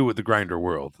something to do with the grinder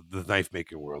world, the knife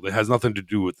making world. It has nothing to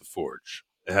do with the forge.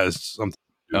 It has something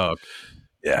to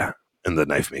do in the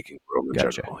knife making world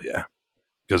in general. Yeah.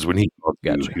 Because when he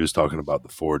was talking about the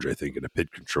forge, I think, and a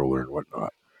PID controller and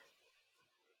whatnot.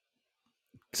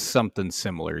 Something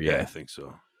similar, yeah. I think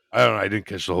so. I don't know. I didn't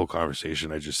catch the whole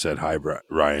conversation. I just said hi,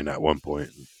 Ryan, at one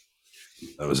point. And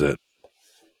that was it.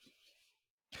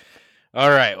 All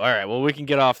right. Well, we can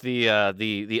get off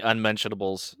the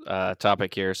unmentionables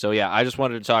topic here. So yeah, I just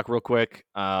wanted to talk real quick.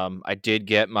 I did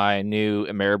get my new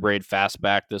Ameribraid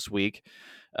Fastback this week.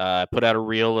 I put out a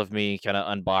reel of me kind of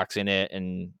unboxing it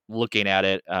and looking at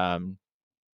it. I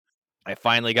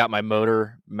finally got my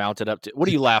motor mounted up to. What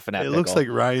are you laughing at? It Pickle? looks like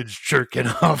Ryan's jerking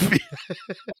off.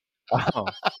 Wow.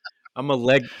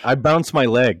 I bounce my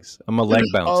legs. I'm a leg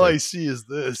bouncer. All I see is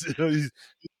this.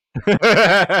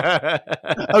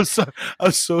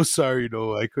 I'm so sorry.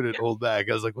 No, I couldn't hold back.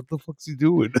 I was like, what the fuck's he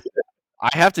doing? I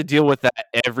have to deal with that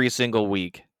every single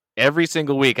week. Every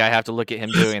single week I have to look at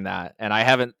him doing that. And I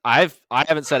haven't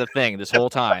said a thing this whole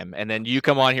time. And then you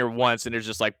come on here once and it's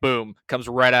just like boom, comes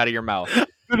right out of your mouth.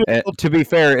 To be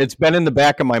fair, it's been in the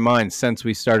back of my mind since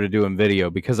we started doing video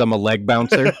because I'm a leg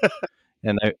bouncer.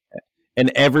 And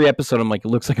in every episode, I'm like, it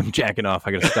looks like I'm jacking off.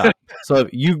 I gotta stop. So if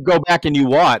you go back and you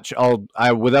watch,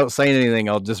 I without saying anything,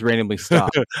 I'll just randomly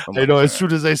stop. I know. As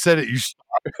soon as I said it, you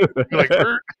stopped. Like,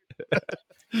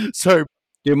 sorry,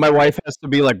 dude. My wife has to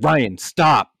be like, Ryan,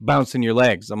 stop bouncing your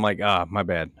legs. I'm like, my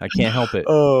bad. I can't help it.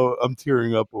 Oh, I'm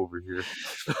tearing up over here.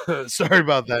 Sorry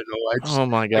about that. No, oh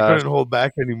my I god, couldn't hold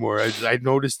back anymore. I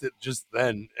noticed it just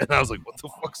then, and I was like, what the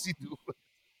fuck's he doing?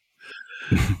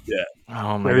 Yeah.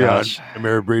 Oh my gosh.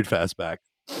 Ameribraid Fastback.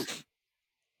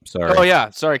 Sorry. Oh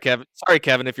yeah. Sorry, Kevin. Sorry,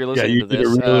 Kevin, if you're listening to this.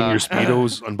 You did a reel in your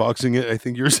Speedos unboxing it, I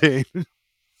think you're saying.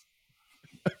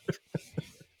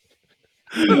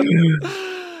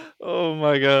 Oh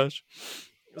my gosh.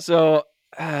 So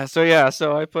I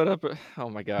put up oh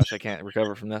my gosh, I can't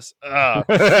recover from this. I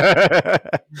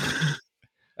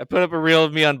put up a reel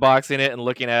of me unboxing it and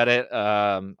looking at it.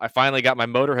 I finally got my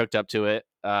motor hooked up to it.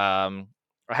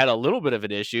 I had a little bit of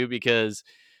an issue because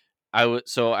I was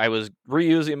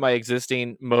reusing my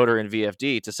existing motor in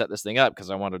VFD to set this thing up because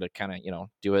I wanted to kind of,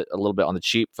 do it a little bit on the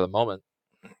cheap for the moment.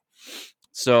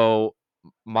 So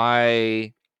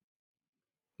my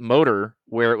motor,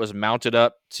 where it was mounted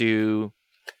up to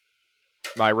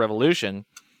my Revolution,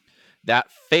 that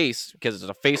face, because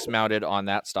it's a face mounted on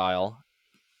that style,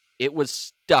 it was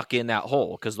stuck in that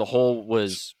hole because the hole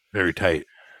was very tight.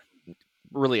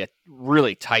 Really a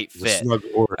really tight fit. My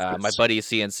buddy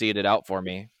CNC'd it out for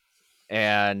me,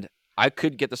 and I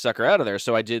could get the sucker out of there.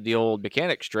 So I did the old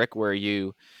mechanics trick where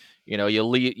you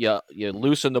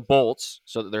loosen the bolts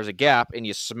so that there's a gap, and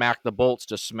you smack the bolts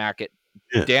to smack it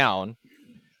down.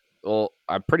 Well,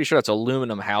 I'm pretty sure it's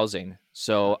aluminum housing,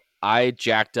 so I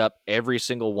jacked up every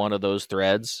single one of those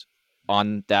threads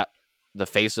on the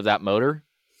face of that motor.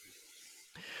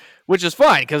 Which is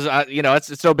fine because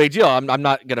it's no big deal. I'm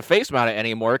not going to face mount it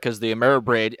anymore because the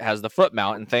Ameribraid has the foot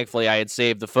mount, and thankfully I had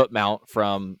saved the foot mount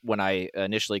from when I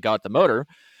initially got the motor,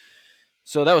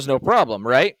 so that was no problem,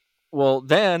 right? Well,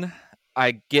 then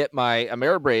I get my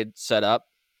Ameribraid set up,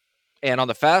 and on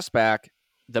the Fastback,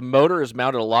 the motor is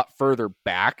mounted a lot further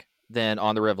back than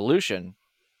on the Revolution,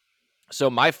 so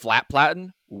my flat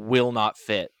platen will not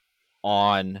fit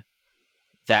on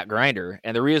that grinder.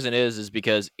 And the reason is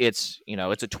because it's a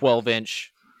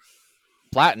 12-inch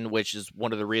platen, which is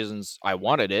one of the reasons I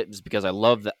wanted it, is because I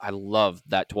love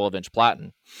that 12-inch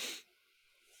platen.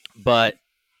 But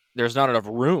there's not enough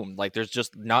room. Like there's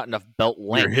just not enough belt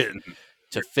length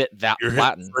to fit that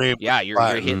platen. Yeah, you're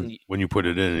hitting when you put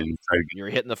it in and you're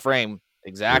hitting the frame.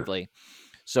 Exactly.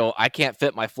 So I can't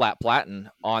fit my flat platen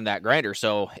on that grinder.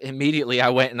 So immediately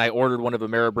I went and I ordered one of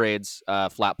Ameribraid's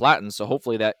flat platens. So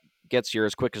hopefully that gets here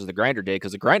as quick as the grinder did,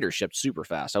 because the grinder shipped super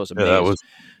fast. I was amazed.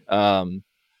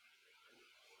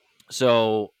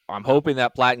 So I'm hoping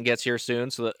that platen gets here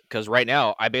soon. So because right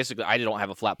now I don't have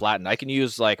a flat platen. I can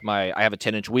use I have a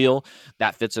 10-inch wheel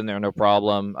that fits in there no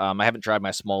problem. I haven't tried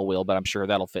my small wheel, but I'm sure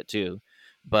that'll fit too.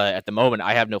 But at the moment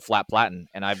I have no flat platen,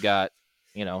 and I've got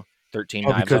 13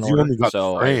 knives on order. Only got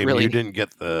so the frame. You didn't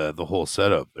get the whole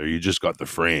setup there. You just got the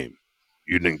frame.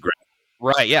 You didn't grab.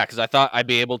 Right, yeah, because I thought I'd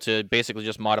be able to basically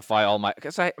just modify all my.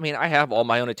 Because I have all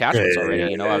my own attachments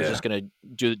already. I was just gonna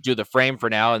do the frame for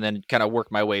now, and then kind of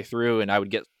work my way through, and I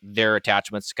would get their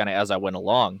attachments kind of as I went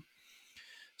along.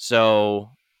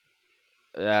 So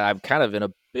I'm kind of in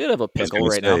a bit of a pickle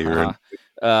right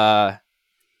now.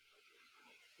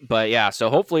 But yeah, so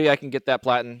hopefully I can get that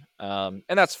platen, and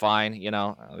that's fine.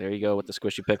 There you go with the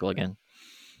squishy pickle again.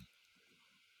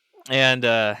 And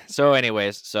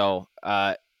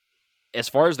as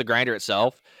far as the grinder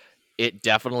itself, it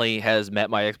definitely has met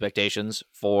my expectations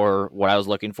for what I was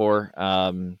looking for.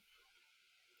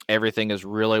 Everything is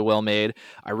really well made.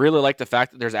 I really like the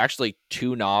fact that there's actually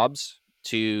two knobs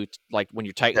to, like, when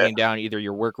you're tightening down either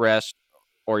your work rest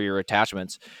or your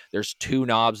attachments, there's two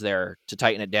knobs there to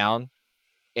tighten it down.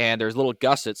 And there's little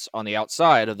gussets on the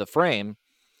outside of the frame.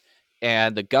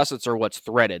 and the gussets are what's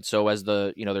threaded. So as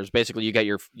there's basically, you got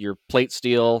your plate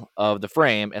steel of the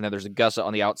frame, and then there's a gusset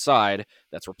on the outside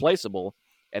that's replaceable,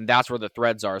 and that's where the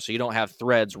threads are. So you don't have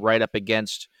threads right up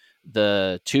against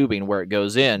the tubing where it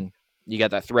goes in. You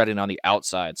got that threading on the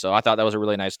outside. So I thought that was a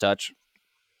really nice touch.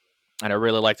 And I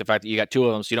really like the fact that you got two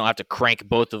of them, so you don't have to crank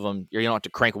both of them. You don't have to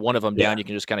crank one of them down. You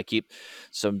can just kind of keep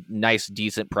some nice,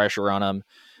 decent pressure on them.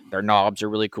 Their knobs are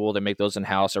really cool. They make those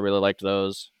in-house. I really liked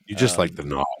those. You just like the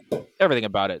knob. Everything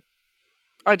about it.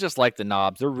 I just like the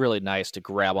knobs. They're really nice to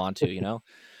grab onto,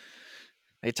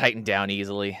 They tighten down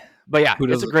easily. But yeah,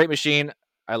 it's a great machine.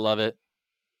 I love it.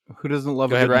 Who doesn't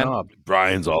love Go a ahead, good Ryan. knob?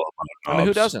 Brian's all about knobs. I mean,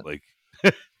 who doesn't? Like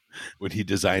when he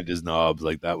designed his knobs,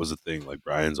 like that was a thing. Like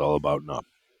Brian's all about knobs.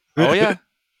 Oh yeah.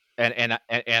 And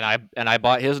I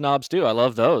bought his knobs too. I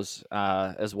love those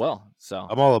as well. So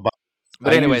I'm all about.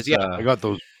 But anyways, I got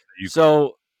those.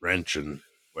 So wrench and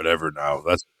whatever now.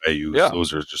 That's what I use. Yeah.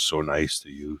 Those are just so nice to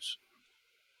use.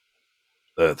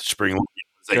 The spring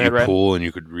that Go ahead, you pull and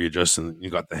you could readjust, and you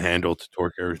got the handle to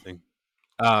torque everything.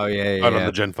 Oh yeah, Not on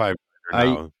the Gen 5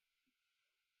 now.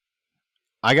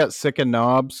 I got sick of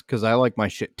knobs because I like my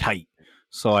shit tight.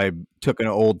 So I took an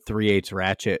old 3/8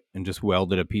 ratchet and just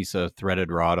welded a piece of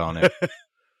threaded rod on it.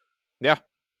 Yeah.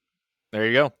 There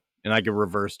you go. And I can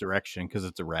reverse direction because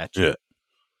it's a ratchet. Yeah.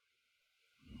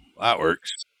 That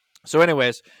works. So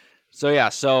anyways,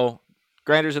 so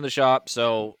grinders in the shop.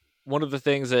 So one of the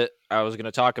things that I was going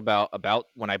to talk about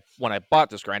when I bought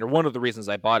this grinder, one of the reasons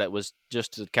I bought it was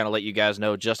just to kind of let you guys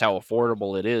know just how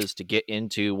affordable it is to get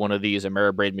into one of these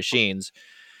Ameribraid machines.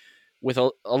 With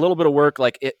a little bit of work,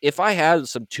 like if I had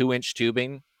some 2-inch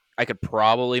tubing, I could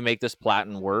probably make this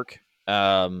platen work.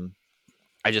 I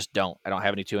just don't. I don't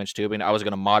have any 2-inch tubing. I was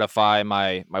going to modify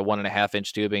my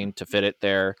 1.5-inch tubing to fit it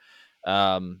there.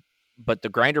 But the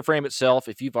grinder frame itself,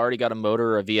 if you've already got a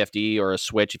motor, a VFD, or a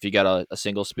switch, if you got a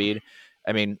single speed,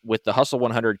 I mean, with the Hustle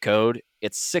 100 code,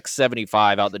 it's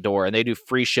 $675 out the door, and they do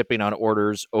free shipping on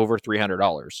orders over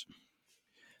 $300.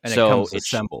 And so it comes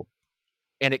assembled.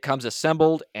 And it comes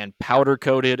assembled and powder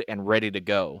coated and ready to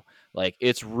go. Like,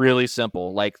 it's really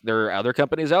simple. Like, there are other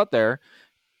companies out there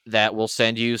that will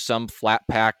send you some flat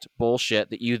packed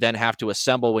bullshit that you then have to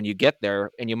assemble when you get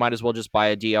there, and you might as well just buy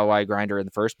a DIY grinder in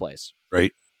the first place.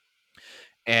 Right.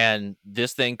 And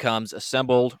this thing comes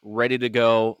assembled, ready to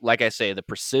go. Like I say, the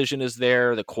precision is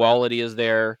there, the quality is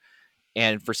there.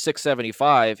 And for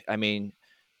 $675, I mean,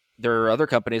 there are other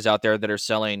companies out there that are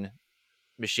selling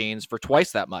machines for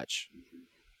twice that much.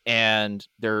 And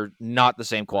they're not the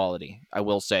same quality. I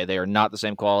will say they are not the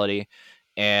same quality,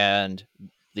 and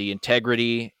the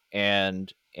integrity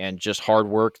and just hard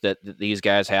work that these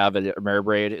guys have at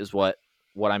Ameribraid is what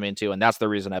I'm into. And that's the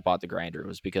reason I bought the grinder,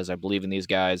 was because I believe in these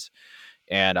guys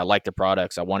and I like the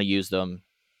products. I want to use them.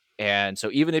 And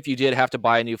so even if you did have to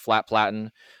buy a new flat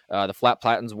platen, the flat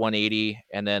platen's $180,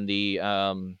 and then the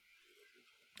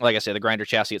like I said, the grinder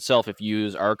chassis itself, if you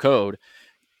use our code,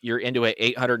 you're into it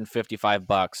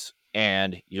 $855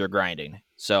 and you're grinding.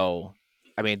 So,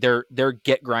 I mean, their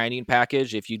get grinding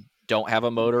package, if you don't have a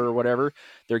motor or whatever,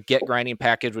 their get grinding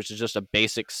package, which is just a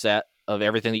basic set of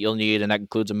everything that you'll need, and that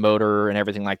includes a motor and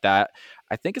everything like that,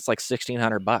 I think it's like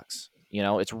 $1,600. You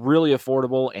know, it's really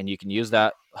affordable, and you can use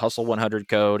that Hustle 100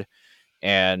 code.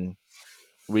 And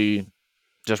we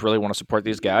just really want to support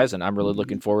these guys, and I'm really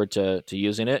looking forward to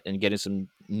using it and getting some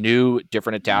new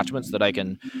different attachments that I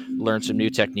can learn some new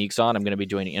techniques on. I'm going to be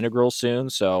doing integrals soon,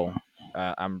 so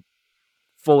I'm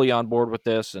fully on board with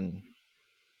this, and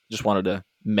just wanted to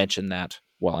mention that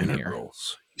while I'm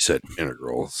integrals. You said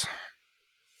integrals.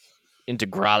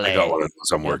 Integrale. I got one of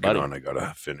those I'm working on. I got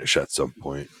to finish at some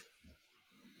point.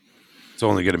 It's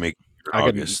only going to make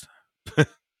August.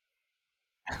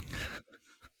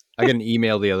 I got an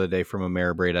email the other day from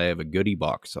Ameribraid. I have a goodie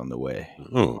box on the way.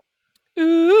 Oh.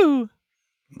 Ooh.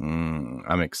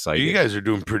 I'm excited. You guys are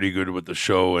doing pretty good with the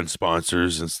show and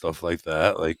sponsors and stuff like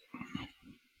that. Like,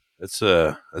 that's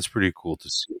pretty cool to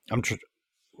see.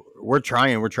 We're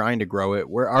trying to grow it.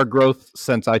 Our growth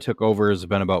since I took over has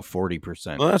been about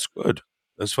 40%. Well, that's good.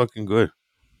 That's fucking good.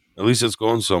 At least it's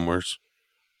going somewhere.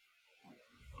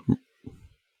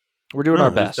 We're doing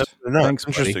our best. Thanks,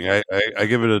 interesting. I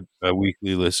give it a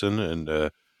weekly listen, and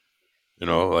you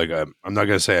know, like I'm not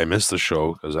gonna say I miss the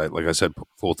show, because like I said,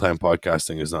 full-time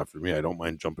podcasting is not for me. I don't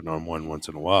mind jumping on one once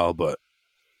in a while, but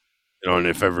you know, and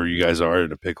if ever you guys are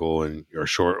in a pickle and you're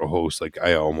short a host, like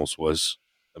I almost was,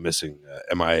 a missing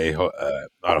MIA,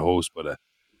 not a host, but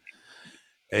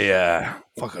I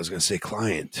was gonna say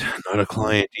client, not a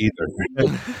client either.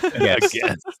 Yes.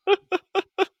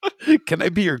 Can I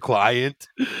be your client?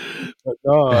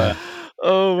 No,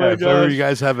 Oh my if ever gosh. you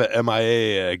guys have an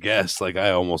MIA guest, like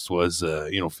I almost was,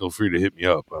 feel free to hit me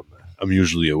up. I'm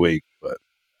usually awake, but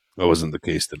that wasn't the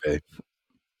case today.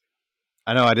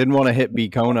 I know I didn't want to hit B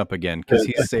Cone up again because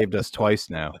he's saved us twice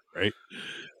now. Right?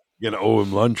 You're gonna owe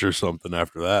him lunch or something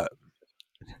after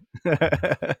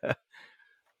that.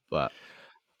 But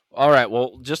All right.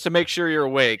 Well, just to make sure you're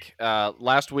awake,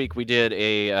 last week we did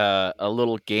a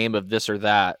little game of this or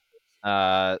that.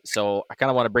 So I kind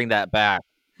of want to bring that back,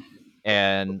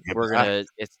 and Get we're back. gonna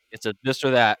it's a this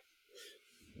or that.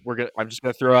 I'm just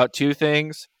gonna throw out two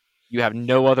things. You have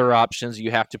no other options.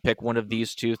 You have to pick one of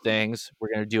these two things.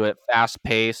 We're gonna do it fast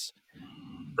pace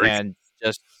Right. and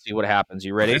just see what happens.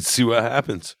 You ready? Let's see what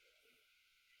happens.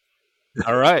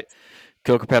 All right.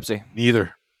 Coke or Pepsi?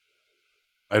 Neither.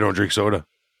 I don't drink soda.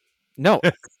 No.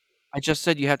 I just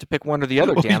said you have to pick one or the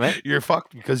other, damn it. You're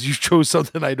fucked because you chose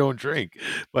something I don't drink.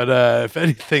 But if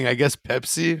anything, I guess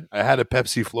Pepsi. I had a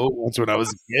Pepsi float once when I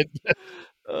was a kid.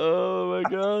 Oh my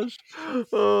gosh.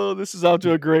 Oh, this is off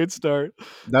to a great start.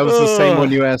 that was the same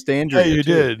one you asked Andrew. Yeah, you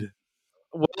did.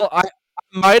 Well,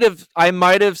 I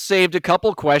might have saved a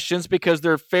couple questions because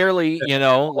they're fairly,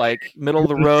 like middle of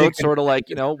the road, sort of like,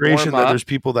 Consideration warm that up. there's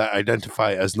people that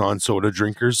identify as non-soda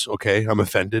drinkers. Okay, I'm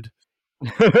offended.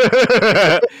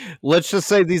 Let's just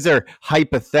say these are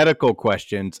hypothetical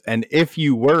questions, and if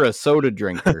you were a soda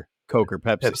drinker, Coke or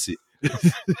Pepsi?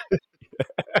 Pepsi.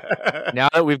 Now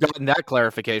that we've gotten that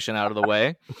clarification out of the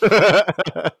way,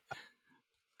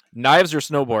 knives or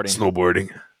snowboarding?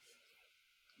 Snowboarding.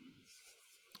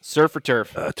 Surf or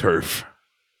turf? Turf.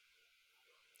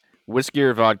 Whiskey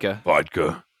or vodka?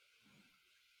 Vodka.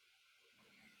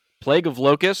 Plague of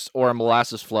locusts or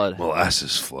molasses flood?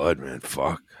 Molasses flood, man.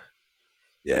 Fuck.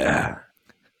 Yeah.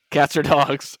 Cats or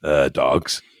dogs?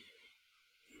 Dogs.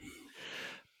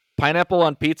 Pineapple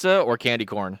on pizza or candy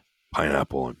corn?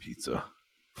 Pineapple on pizza.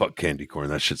 Fuck candy corn.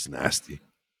 That shit's nasty.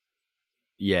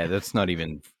 Yeah, that's not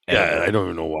even. Yeah, I don't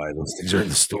even know why those things are in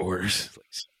the stores.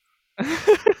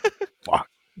 Fuck.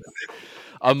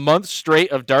 A month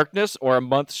straight of darkness or a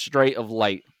month straight of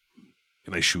light?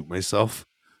 Can I shoot myself?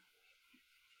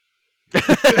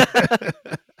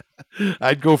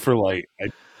 I'd go for light.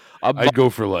 I'd go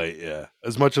for light, yeah.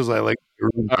 As much as I like the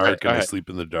room dark right, and I sleep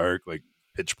in the dark, like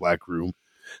pitch black room,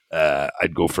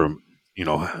 I'd go for,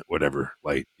 whatever,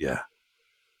 light, yeah.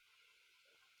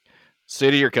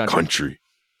 City or country? Country.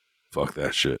 Fuck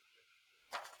that shit.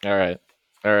 All right.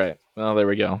 Well, there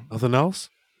we go. Nothing else?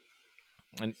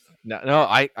 No,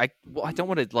 I don't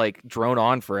want to like drone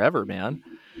on forever, man.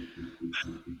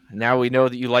 Now we know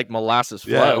that you like molasses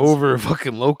floods. Yeah, over a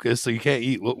fucking locust, so you can't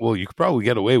eat. Well, you could probably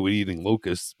get away with eating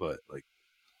locusts, but like,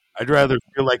 I'd rather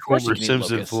feel like course Homer you can eat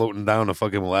Simpson locusts. floating down a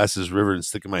fucking molasses river and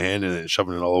sticking my hand in it and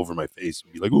shoving it all over my face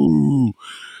and be like, ooh,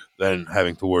 than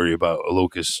having to worry about a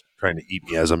locust trying to eat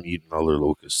me as I'm eating other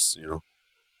locusts,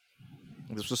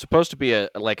 This was supposed to be a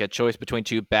choice between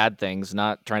two bad things,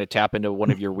 not trying to tap into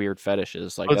one of your weird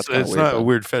fetishes. Like that's It's weird, not a though.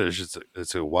 weird fetish.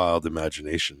 It's a wild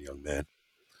imagination, young man.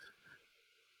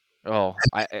 Oh,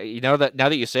 that now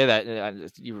that you say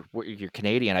that, you're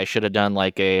Canadian. I should have done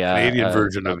like a Canadian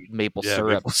version a of maple yeah,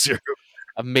 syrup, maple syrup,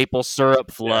 a maple syrup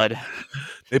flood.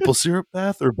 maple syrup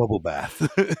bath or bubble bath.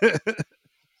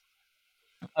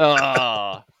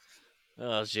 Oh,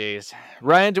 jeez.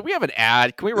 Ryan, do we have an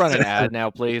ad? Can we run an ad now,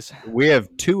 please? We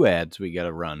have 2 ads we got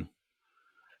to run.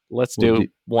 Let's We'll do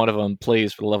one of them,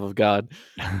 please, for the love of God.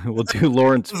 We'll do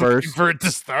Lawrence first. For it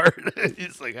to start,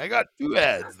 he's like, I got 2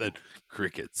 ads. Then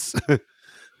crickets.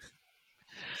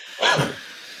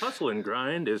 Hustle and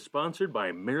Grind is sponsored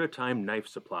by Maritime Knife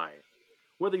Supply.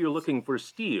 Whether you're looking for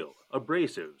steel,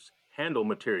 abrasives, handle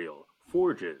material,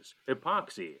 forges,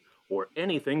 epoxy, or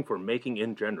anything for making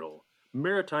in general,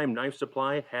 Maritime Knife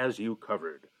Supply has you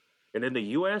covered. And in the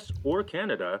US or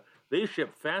Canada, they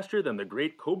ship faster than the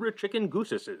great Cobra chicken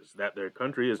goosesses that their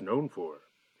country is known for.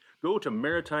 Go to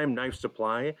Maritime Knife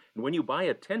Supply, and when you buy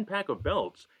a 10-pack of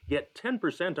belts, get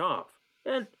 10% off.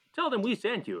 And tell them we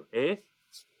sent you, eh?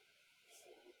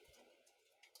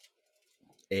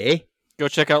 Eh? Go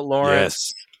check out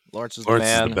Lawrence. Yes. Lawrence is Lawrence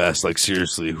the is man. the best. Like,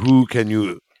 seriously, who can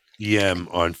you EM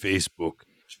on Facebook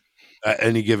at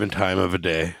any given time of a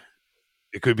day?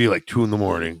 It could be like 2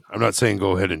 a.m. I'm not saying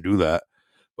go ahead and do that,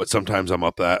 but sometimes I'm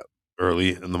up that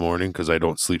early in the morning because I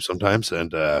don't sleep sometimes.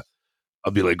 And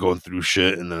I'll be like going through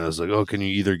shit. And then I was like, oh, can you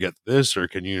either get this or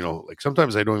can you, like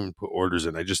sometimes I don't even put orders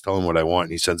in. I just tell him what I want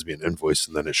and he sends me an invoice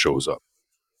and then it shows up.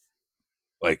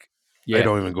 Like, I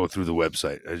don't even go through the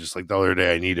website. I just like the other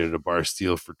day I needed a bar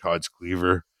steel for Todd's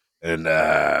cleaver and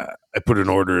I put an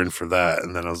order in for that.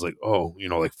 And then I was like, oh,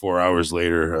 like 4 hours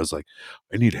later, I was like,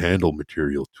 I need handle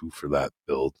material too for that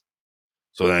build.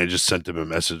 So then I just sent him a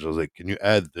message. I was like, can you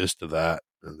add this to that?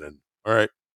 And then, all right,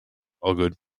 all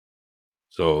good.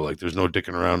 So like, there's no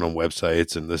dicking around on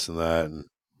websites and this and that. And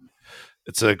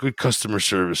it's a good customer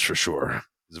service for sure.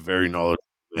 He's a very knowledgeable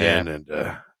man, and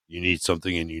you need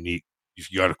something and you need,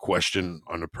 if you got a question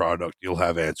on a product, you'll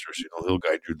have answers. You know, he'll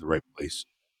guide you to the right place.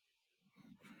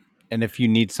 And if you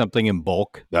need something in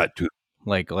bulk, That too.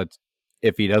 like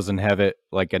if he doesn't have it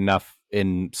like enough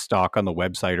in stock on the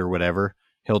website or whatever,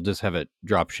 he'll just have it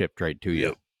drop shipped right to you.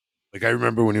 Yep. Like I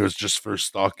remember when he was just first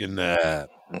stocking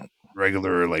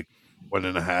regular like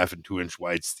 1.5 and 2 inch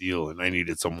wide steel, and I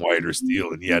needed some wider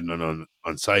steel, and he had none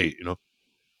on site, you know.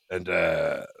 And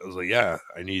I was like, yeah,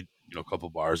 I need, you know, a couple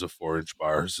bars of 4-inch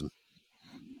bars, and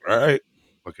all right,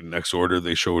 fucking next order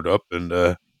they showed up, and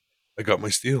I got my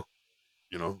steel,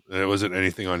 you know, and it wasn't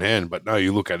anything on hand. But now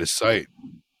you look at his site,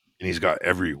 and he's got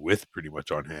every width pretty much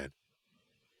on hand.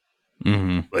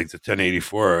 Mm-hmm. Like the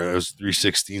 1084, it was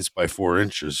 3/16 by 4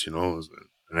 inches, you know,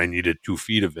 and I needed 2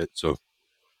 feet of it, so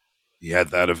he had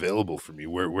that available for me.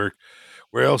 Where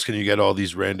else can you get all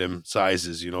these random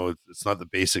sizes? You know, it's not the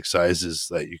basic sizes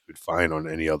that you could find on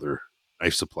any other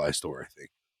knife supply store, I think.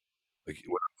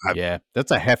 Like, Yeah, that's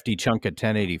a hefty chunk of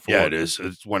 1084. yeah, it is.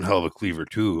 It's one hell of a cleaver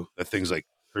too. That thing's like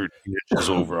 13 inches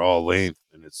overall length,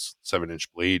 and it's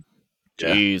 7-inch blade.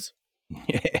 Yeah, Jeez.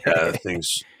 yeah, that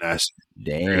thing's nasty.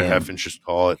 Damn. 3.5 inches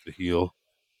tall at the heel.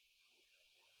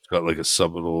 It's got like a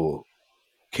subtle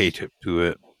K-tip to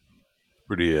it.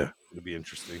 Pretty, it'll be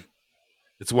interesting.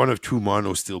 It's one of 2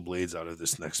 mono steel blades out of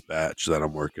this next batch that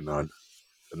I'm working on.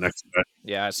 The next batch,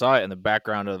 Yeah, I saw it in the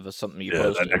background of something you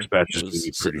posted. that next batch is It going was to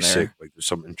be sitting pretty there. sick. Like there's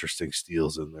some interesting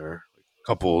steels in there. Like a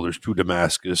couple. There's 2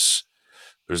 Damascus.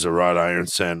 There's a wrought iron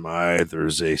Sanmai.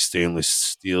 There's a stainless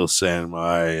steel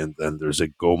Sanmai, and then there's a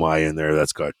Gomai in there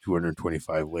that's got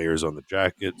 225 layers on the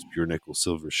jackets, pure nickel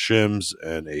silver shims,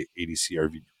 and a 80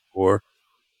 CRV core.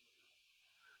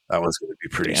 That one's going to be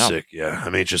pretty Damn. sick. Yeah,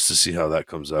 I'm anxious to see how that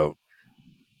comes out.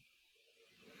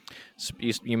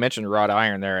 You mentioned wrought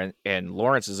iron there, and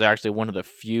Lawrence is actually one of the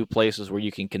few places where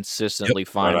you can consistently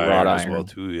find wrought iron as well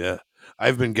too. Yeah,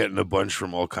 I've been getting a bunch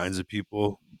from all kinds of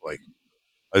people.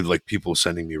 Like people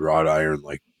sending me wrought iron,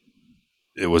 like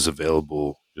it was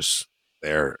available just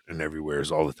there and everywhere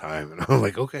all the time, and I'm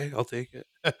like, okay, I'll take it.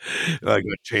 I got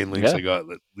chain links. Yeah. I got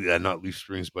not leaf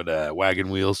springs, but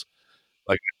wagon wheels.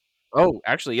 Oh,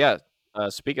 actually, yeah.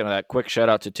 Speaking of that, quick shout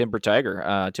out to Timber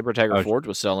Tiger. Timber Tiger Oh, Forge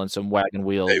was selling some wagon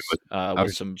wheels I with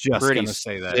was some just pretty gonna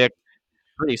say that. sick,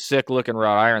 pretty sick looking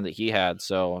wrought iron that he had.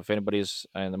 So if anybody's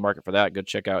in the market for that, go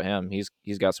check out him. He's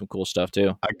got some cool stuff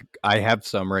too. I have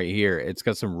some right here. It's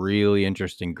got some really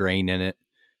interesting grain in it.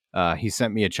 He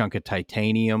sent me a chunk of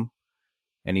titanium,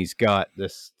 and he's got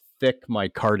this thick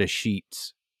micarta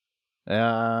sheets.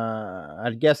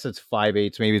 I guess it's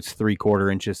 5/8, maybe it's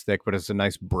 3/4 inches thick, but it's a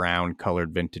nice brown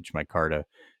colored vintage micarta.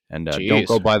 And don't Jeez.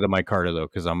 go buy the micarta though,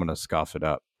 because I'm gonna scoff it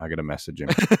up. I gotta message him.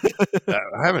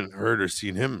 I haven't heard or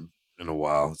seen him in a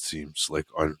while. It seems like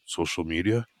on social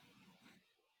media.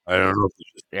 I don't know. If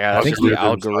it's just Yeah, that's just the algorithms.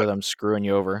 algorithm screwing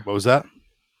you over. What was that?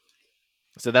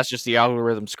 So that's just the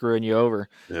algorithm screwing you over.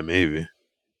 Yeah, maybe.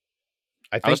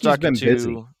 I I think was he's talking been to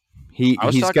busy. I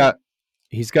was He's talking-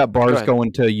 got bars ahead.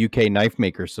 going to UK knife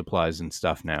maker supplies and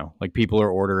stuff now. Like people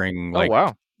are ordering like oh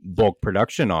wow, bulk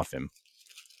production off him,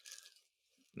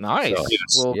 nice.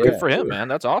 So, well, yeah. good for him, man.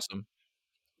 That's awesome.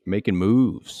 making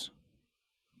moves.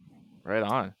 Right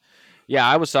on. Yeah,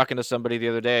 I was talking to somebody the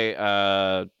other day,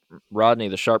 Rodney,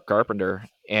 the sharp carpenter,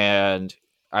 and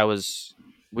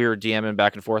we were DMing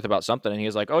back and forth about something, and he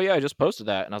was like, "Oh yeah, I just posted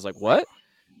that," and I was like, "What?"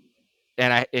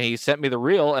 And he sent me the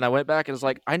reel, and I went back and was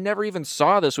like, "I never even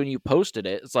saw this when you posted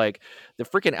it." It's like the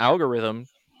freaking algorithm.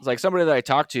 It's like somebody that I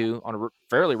talk to on a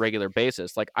fairly regular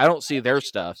basis. Like I don't see their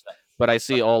stuff, but I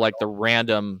see all like the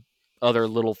random other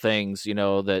little things, you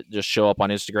know, that just show up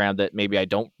on Instagram that maybe I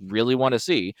don't really want to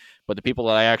see. But the people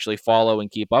that I actually follow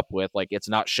and keep up with, like it's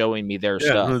not showing me their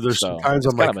stuff. No, there's so sometimes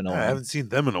it's I'm kind like, of annoying. I haven't seen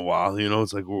them in a while. You know,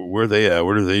 it's like, where are they at?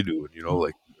 What are they doing? You know,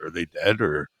 like, are they dead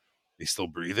or are they still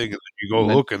breathing? And then you go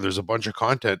And then- look, and there's a bunch of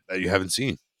content that you haven't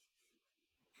seen.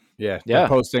 Yeah, Yeah. they're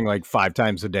posting like 5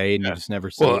 times a day, and Yeah. you just never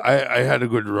see Well, it. I had a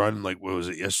good run. Like, what was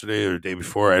it, yesterday or the day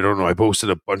before? I don't know. I posted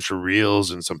a bunch of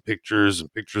reels and some pictures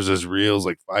and pictures as reels,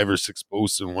 like 5 or 6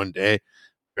 posts in one day.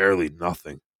 Barely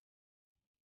nothing.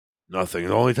 Nothing.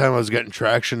 The only time I was getting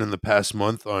traction in the past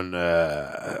month on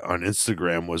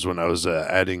Instagram was when I was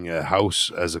adding a house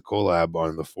as a collab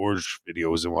on the Forge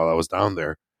videos, and while I was down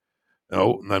there,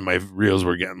 and then my reels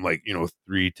were getting like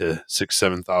 3 to 6,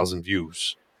 7,000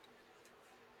 views.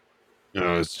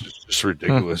 It's just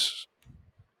ridiculous.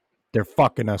 They're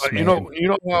fucking us, man. You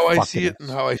know how They're I see it fucking and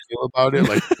us. how I feel about it,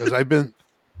 like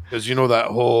because you know that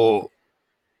whole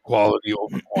quality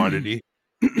over quantity.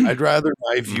 I'd rather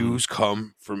my views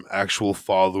come from actual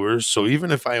followers. So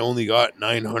even if I only got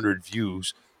 900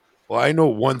 views, well, I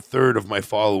know 1/3 of my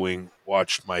following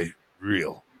watched my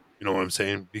reel. You know what I'm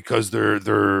saying? Because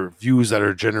they're views that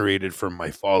are generated from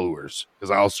my followers. Because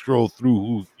I'll scroll through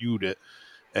who viewed it,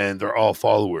 and they're all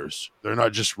followers. They're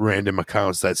not just random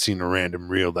accounts that seen a random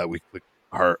reel that we click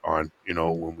heart on. You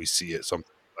know, when we see it,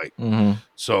 something like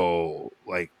so.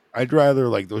 Like I'd rather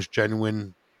like those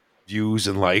genuine views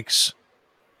and likes.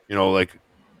 You know, like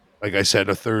I said,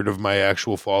 1/3 of my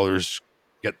actual followers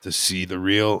get to see the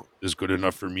reel is good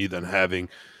enough for me than having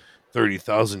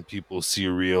 30,000 people see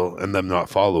a reel and them not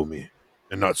follow me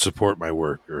and not support my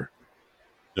work or,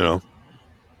 you know.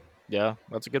 Yeah,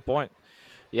 that's a good point.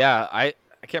 Yeah, I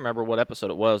can't remember what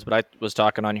episode it was, but I was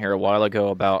talking on here a while ago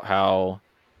about how,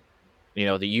 the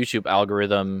YouTube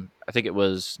algorithm, I think it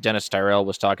was Dennis Tyrell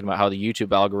was talking about how the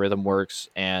YouTube algorithm works,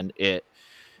 and it,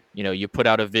 you put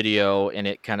out a video and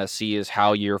it kind of sees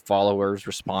how your followers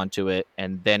respond to it,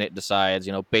 and then it decides,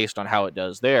 based on how it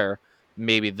does there,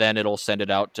 maybe then it'll send it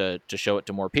out to show it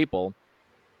to more people.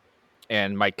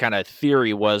 And my kind of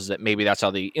theory was that maybe that's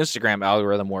how the Instagram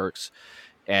algorithm works.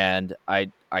 And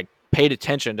I paid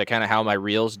attention to kind of how my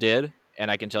reels did,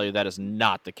 and I can tell you that is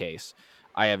not the case.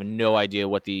 I have no idea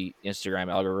what the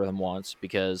Instagram algorithm wants,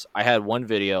 because I had one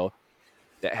video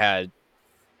that had,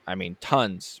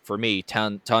 tons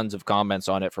of comments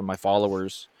on it from my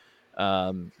followers,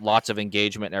 lots of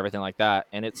engagement and everything like that,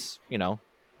 and it's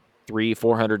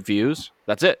 300-400 views.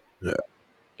 That's it. Yeah.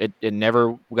 It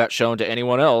never got shown to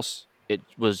anyone else. It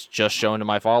was just shown to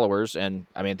my followers, and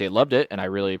they loved it, and I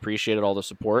really appreciated all the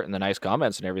support and the nice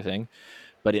comments and everything,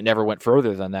 but it never went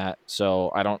further than that.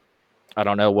 So I don't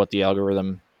know what the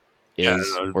algorithm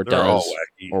is or they're all does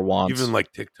wacky. or wants. Even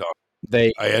like TikTok.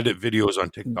 They I edit videos on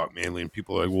TikTok mainly, and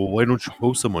people are like, well, why don't you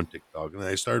post them on TikTok? And then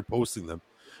I started posting them.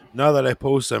 Now that I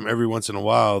post them every once in a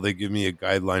while, they give me a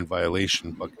guideline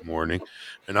violation fucking warning.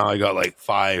 And now I got like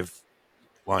 5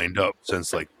 lined up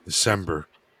since like December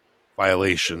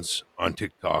violations on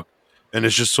TikTok. And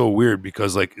it's just so weird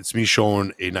because like it's me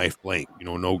showing a knife blank,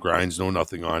 no grinds, no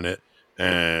nothing on it,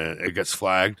 and it gets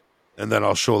flagged. And then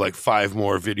I'll show like 5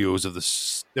 more videos of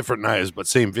the different knives, but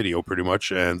same video pretty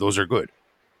much, and those are good.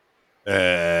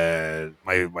 And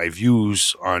my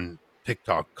views on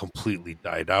TikTok completely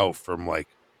died out from like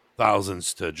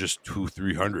thousands to just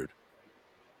 200-300,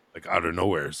 like out of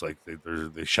nowhere. It's like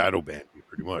they shadow banned me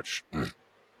pretty much.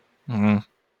 Mm-hmm.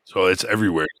 So it's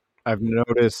everywhere. I've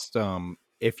noticed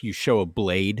if you show a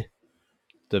blade,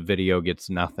 the video gets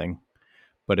nothing.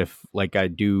 But if like I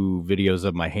do videos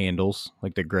of my handles,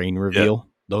 like the grain reveal,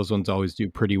 those ones always do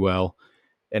pretty well.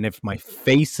 And if my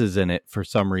face is in it for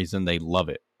some reason, they love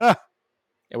it.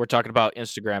 And we're talking about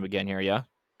Instagram again here, yeah?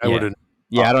 I wouldn't.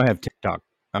 Yeah, I don't have TikTok.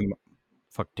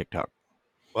 Fuck TikTok.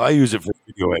 Well, I use it for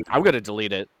video editing. I'm gonna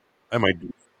delete it. I might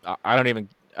do. I don't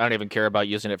even care about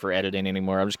using it for editing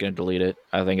anymore. I'm just gonna delete it.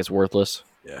 I think it's worthless.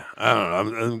 Yeah, I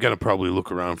don't know. I'm gonna probably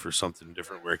look around for something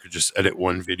different where I could just edit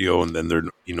one video and then there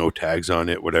be no tags on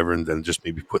it, whatever, and then just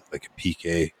maybe put like a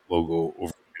PK logo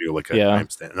over the video, like a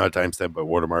timestamp, not a timestamp, but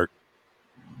watermark.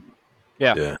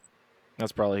 Yeah,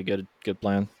 that's probably a good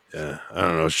plan. Yeah, I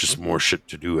don't know. It's just more shit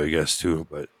to do, I guess, too.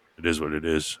 But it is what it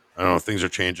is. I don't know. Things are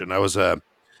changing. I was when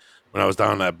I was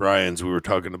down at Brian's, we were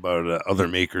talking about other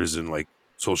makers and like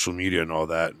social media and all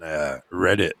that. And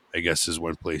Reddit, I guess, is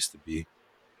one place to be.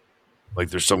 Like,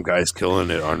 there's some guys killing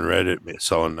it on Reddit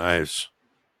selling knives.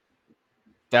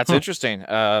 That's interesting.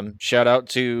 Shout out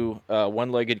to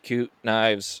One-Legged Coot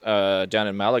Knives down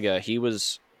in Malaga. He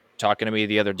was talking to me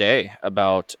the other day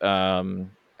about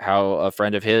how a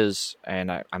friend of his,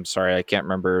 and I'm sorry, I can't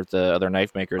remember the other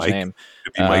knife maker's name.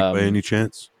 Could be Mike by any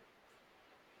chance?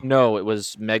 No, it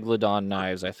was Megalodon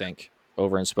Knives, I think,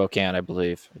 over in Spokane, I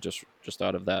believe. I just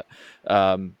thought of that.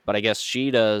 But I guess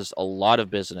she does a lot of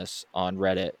business on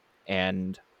Reddit,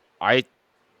 and I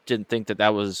didn't think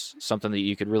that was something that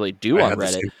you could really do on Reddit. The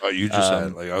same thought you just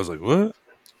had. Like, I was like, what?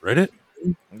 Reddit?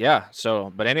 Yeah.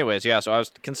 So, but anyways, yeah. So I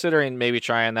was considering maybe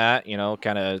trying that,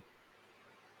 kind of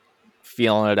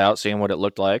feeling it out, seeing what it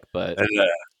looked like. But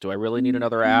do I really need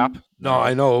another app? No,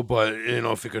 I know, but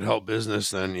if it could help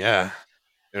business, then yeah.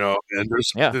 And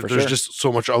there's just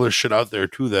so much other shit out there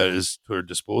too that is to our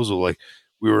disposal. Like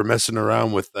we were messing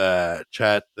around with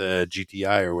Chat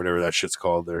GTI or whatever that shit's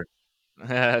called there.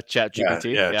 Chat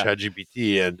GPT. Yeah, Chat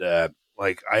GPT, and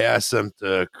like I asked them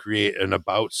to create an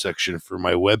about section for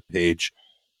my web page,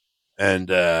 and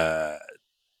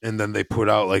then they put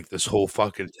out like this whole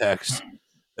fucking text,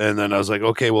 And then I was like,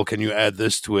 okay, well, can you add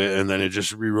this to it? And then it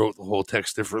just rewrote the whole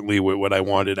text differently with what I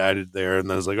wanted added there. And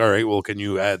then I was like, all right, well, can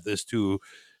you add this too?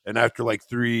 And after like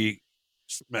 3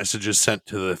 messages sent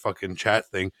to the fucking chat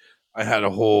thing, I had a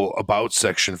whole about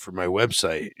section for my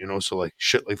website, so like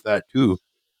shit like that too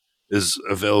is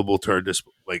available to our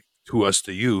to us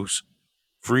to use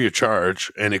free of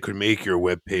charge, and it could make your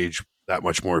web page that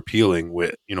much more appealing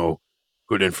with,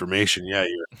 good information. Yeah,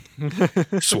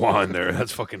 you're Swan there.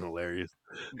 That's fucking hilarious.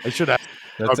 I should ask.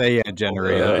 That's AI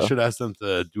generated. I should ask them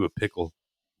to do a pickle.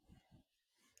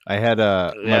 I had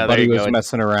my buddy was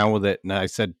messing around with it, and I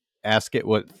said, "Ask it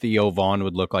what Theo Vaughn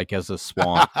would look like as a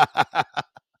swan."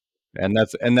 and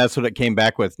that's what it came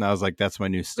back with. And I was like, "That's my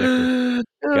new sticker.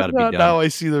 Gotta be done." Now I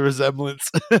see the resemblance.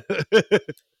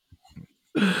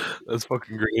 That's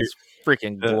fucking great. It's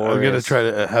freaking glorious. I'm gonna try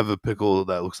to have a pickle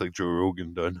that looks like Joe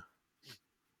Rogan done.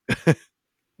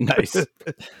 Nice.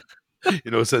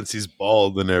 Since he's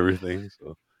bald and everything.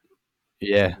 So.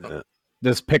 Yeah.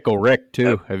 This Pickle Rick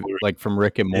too, like from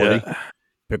Rick and Morty. Yeah.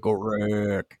 Pickle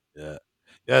Rick.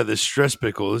 Yeah. This stress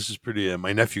pickle. This is pretty.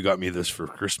 My nephew got me this for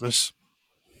Christmas.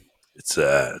 It's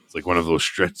like one of those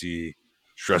stretchy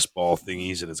stress ball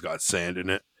thingies, and it's got sand in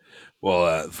it.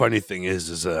 Well, the funny thing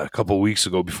is a couple of weeks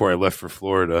ago, before I left for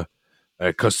Florida, I had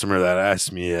a customer that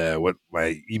asked me what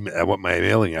my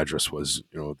mailing address was.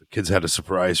 The kids had a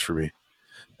surprise for me,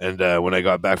 and when I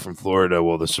got back from Florida,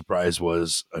 well, the surprise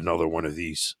was another one of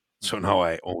these. So now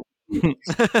I own.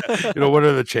 What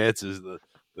are the chances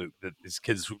that these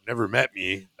kids who've never met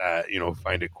me,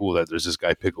 find it cool that there's this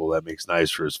guy Pickle that makes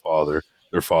knives for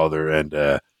their father,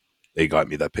 and they got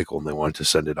me that pickle and they wanted to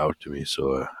send it out to me.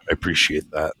 So I appreciate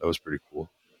that. That was pretty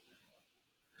cool.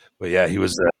 But yeah, he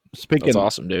was That's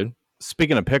awesome, dude.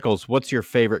 Speaking of pickles, what's your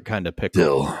favorite kind of pickle?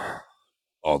 dill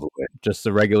all the way. Just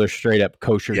the regular straight up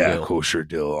kosher Yeah, dill. kosher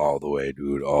dill all the way,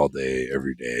 dude. All day,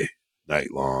 every day,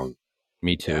 night long.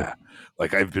 Me too. Yeah.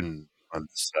 Like I've been on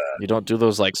this. You don't do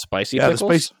those like spicy Yeah, the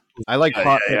pickles? spicy. I like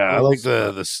hot Yeah, I like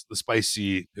pickles. the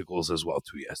spicy pickles as well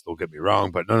too. Yes, don't get me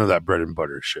wrong, but none of that bread and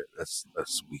butter shit. That's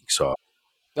weak sauce.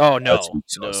 Oh no, That's weak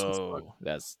sauce. no,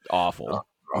 that's awful.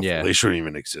 Yeah. They shouldn't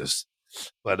even exist.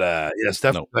 But yes,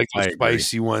 definitely like I the agree.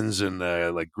 spicy ones, and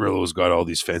like Grillo's got all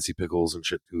these fancy pickles and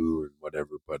shit too, and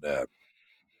whatever. But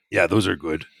yeah, those are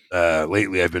good.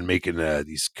 Lately, I've been making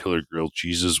these killer grilled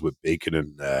cheeses with bacon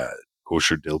and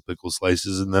kosher dill pickle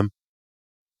slices in them.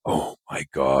 Oh my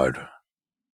god!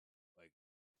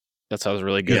 That sounds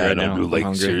really good Yeah, right no, now. dude, I'm like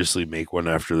hungry. seriously, make one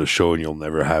after the show, and you'll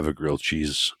never have a grilled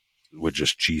cheese with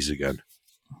just cheese again.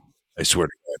 I swear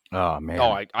to God. Oh man.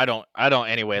 Oh, I don't.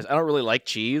 Anyways, I don't really like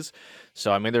cheese,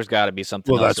 so I mean, there's got to be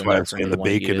something. Well, else that's in why there I'm for me saying to the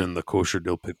wanna eat bacon it. and the kosher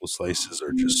dill pickle slices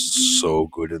are just so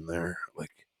good in there.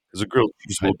 Like, because a grilled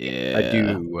cheese will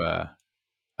Yeah,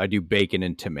 I do bacon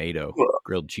and tomato Ugh.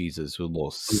 grilled cheeses with a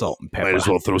little salt and pepper. might as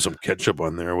well throw some ketchup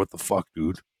on there. What the fuck,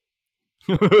 dude?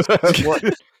 What?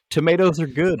 Tomatoes are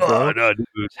good, bro. Oh, no, dude.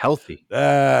 It's healthy.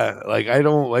 Like I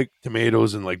don't like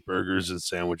tomatoes in like burgers and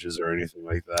sandwiches or anything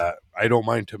like that. I don't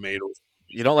mind tomatoes.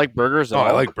 you don't like burgers at No, all?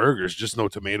 I like burgers, just no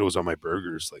tomatoes on my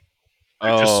burgers. Like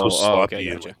they're just so Oh, sloppy okay,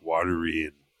 and gotcha. like watery,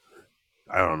 and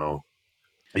I don't know.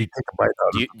 You take a bite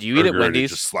out of Do you eat at burger and it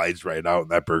Wendy's? just slides right out,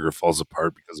 and that burger falls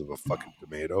apart because of a fucking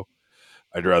tomato.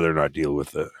 I'd rather not deal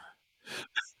with it.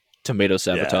 Tomato Yeah,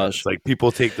 sabotage. it's like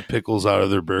people take the pickles out of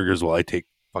their burgers while I take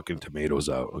fucking tomatoes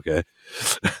out. Okay.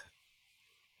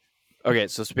 Okay,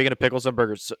 so speaking of pickles and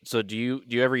burgers, so do you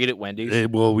ever eat at Wendy's?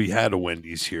 Well, we had a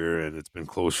Wendy's here, and it's been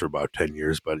closed for about 10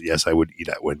 years. But yes, I would eat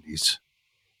at Wendy's.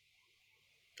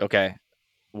 Okay,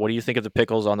 what do you think of the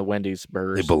pickles on the Wendy's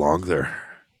burgers? They belong there.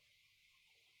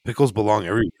 Pickles belong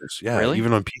everywhere. Yeah, Really?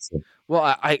 even on pizza. Well,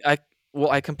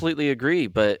 I completely agree,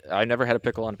 but I never had a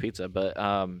pickle on pizza. But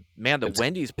man, the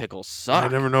Wendy's pickles I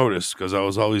suck. never noticed because I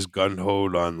was always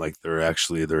gun-hoed on like their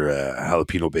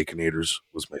jalapeno baconators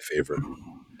was my favorite.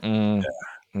 Mm,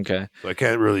 okay. So I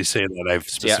can't really say that I've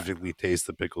specifically tasted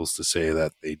the pickles to say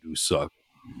that they do suck.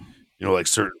 Like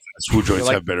certain fast food joints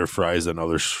like- have better fries than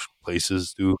other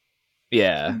places do.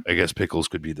 Yeah. I guess pickles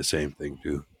could be the same thing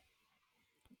too.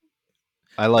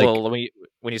 I like Well,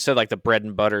 when you said like the bread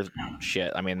and butter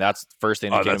shit, I mean that's the first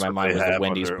thing that came to my what mind they was the have on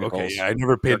Wendy's their- pickles. Okay, yeah, I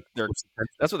never paid.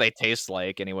 That's what they taste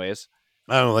like, anyways.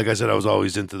 I don't know. Like I said, I was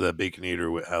always into the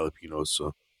baconator with jalapenos,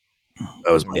 so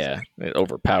that was my Yeah, it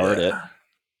overpowered it.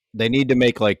 they need to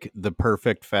make like the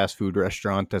perfect fast food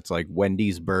restaurant that's like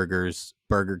Wendy's burgers,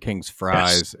 Burger King's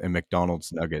fries, and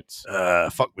McDonald's nuggets.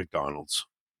 Fuck McDonald's.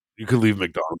 You could leave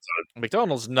McDonald's out.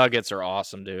 McDonald's nuggets are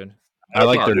awesome, dude. I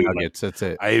like their Dude, nuggets. That's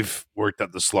it. I've worked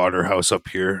at the slaughterhouse up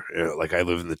here. Like I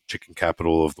live in the chicken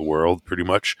capital of the world, pretty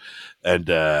much, and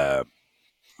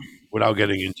without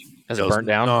getting into Has it details. burnt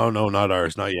down? No, not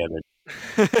ours, not yet.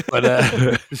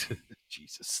 But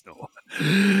Jesus, no.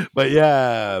 But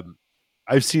yeah,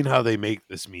 I've seen how they make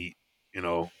this meat,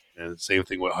 and same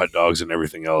thing with hot dogs and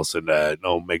everything else. And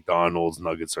no, McDonald's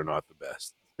nuggets are not the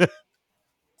best.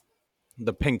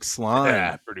 The pink slime.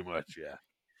 Yeah, pretty much. Yeah.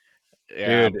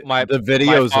 Yeah, Dude, my the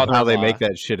videos of how they father-in-law- make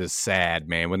that shit is sad,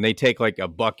 man. When they take like a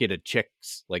bucket of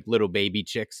chicks, like little baby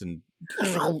chicks, and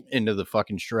into the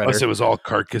fucking Plus, it shredder. was all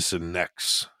carcass and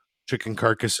necks, chicken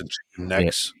carcass and chicken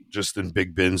necks, just in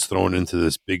big bins thrown into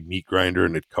this big meat grinder,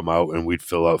 and it'd come out, and we'd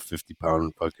fill out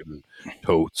 50-pound fucking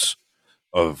totes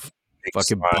of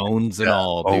Fucking slime. bones and Yeah,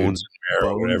 all, bones dude. and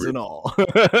marrow, Bones whatever. and all.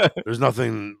 There's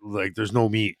nothing like there's no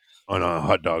meat on a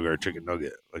hot dog or a chicken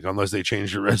nugget. Like unless they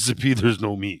change the recipe, there's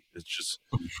no meat. It's just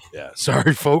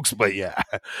sorry folks, but yeah.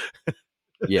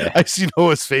 Yeah. I see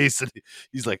Noah's face and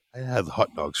he's like, I had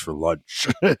hot dogs for lunch.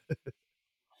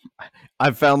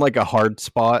 I've found like a hard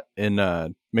spot in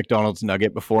McDonald's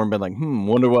nugget before and been like,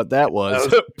 wonder what that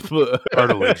was.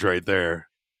 Cartilage right there.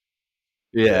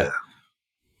 Yeah.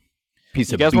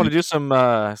 Piece You of guys want to beef.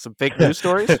 do some fake news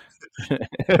stories?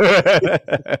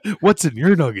 What's in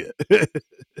your nugget?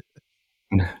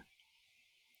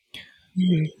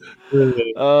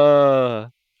 All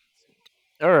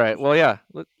right. Well, yeah.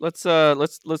 Let's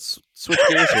switch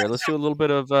gears here. Let's do a little bit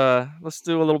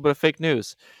of fake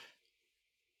news.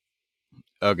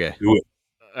 Okay.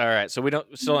 All right. So we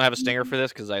still don't have a stinger for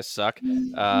this because I suck.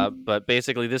 But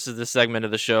basically, this is the segment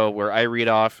of the show where I read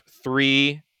off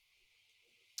 3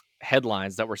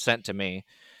 headlines that were sent to me.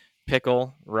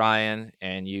 Pickle, Ryan,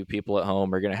 and you people at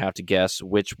home are going to have to guess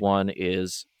which one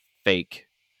is fake,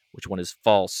 which one is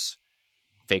false.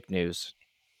 Fake news.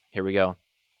 Here we go.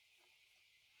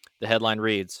 The headline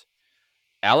reads,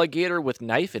 "Alligator with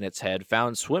knife in its head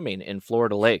found swimming in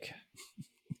Florida lake."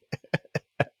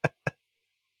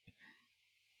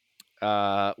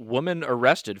 Woman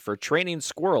arrested for training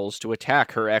squirrels to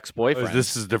attack her ex-boyfriend.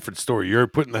 This is a different story. You're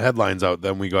putting the headlines out,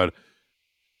 then we got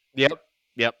Yep.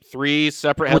 3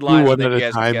 separate headlines. one and then at you a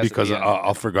guys can time guess at because the end.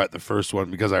 I'll forgot the first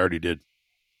one because I already did.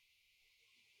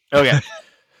 Okay.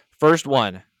 First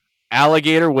one.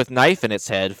 Alligator with knife in its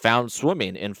head found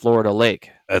swimming in Florida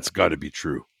lake. That's got to be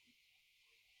true.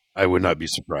 I would not be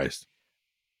surprised.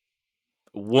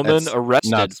 Woman That's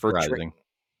arrested not for surprising.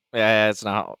 it's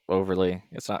not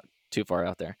too far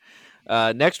out there.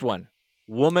 Next one.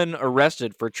 Woman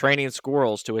arrested for training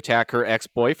squirrels to attack her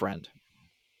ex-boyfriend.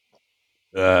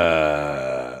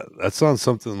 That sounds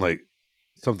something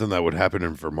that would happen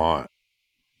in Vermont.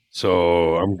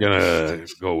 So I'm gonna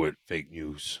go with fake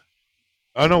news.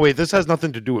 Oh no, wait, this has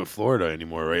nothing to do with Florida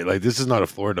anymore, right? Like this is not a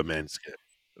Florida man skit.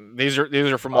 These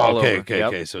are from all over.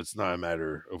 Okay. So it's not a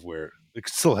matter of where. It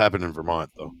could still happen in Vermont,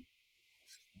 though.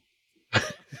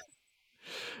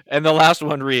 And the last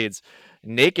one reads,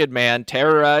 "Naked man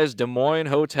terrorized Des Moines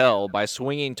hotel by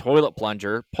swinging toilet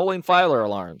plunger, pulling fire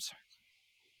alarms."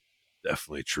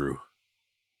 Definitely true.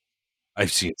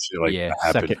 I've seen shit like Yeah,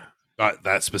 that happen. second. Not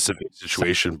that specific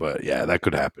situation, but yeah, that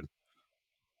could happen.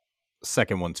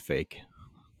 Second one's fake.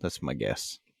 That's my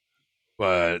guess.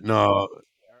 But no,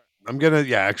 I'm gonna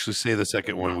actually say the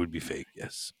second one would be fake.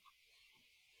 Yes.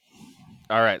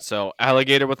 All right, so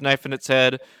alligator with knife in its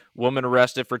head, woman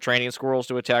arrested for training squirrels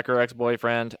to attack her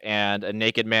ex-boyfriend, and a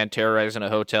naked man terrorizing a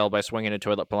hotel by swinging a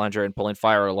toilet plunger and pulling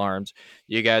fire alarms.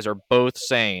 You guys are both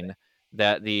saying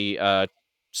that the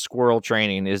squirrel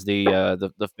training is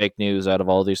the fake news out of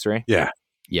all these 3? Yeah.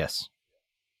 Yes.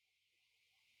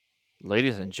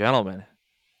 Ladies and gentlemen,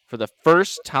 for the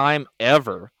first time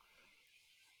ever,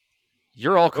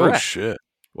 you're all Oh correct. shit!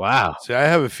 Wow. See, I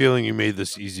have a feeling you made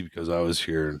this easy because I was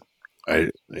here.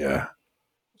 And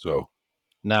So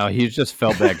No, he just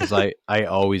felt bad because I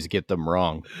always get them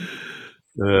wrong.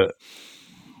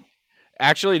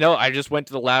 Actually, no. I just went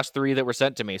to the last 3 that were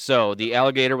sent to me. So the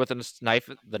alligator with the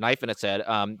knife in its head.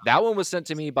 That one was sent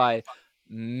to me by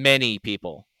many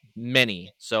people,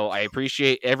 many. So I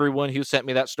appreciate everyone who sent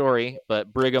me that story.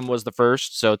 But Brigham was the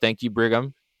first, so thank you,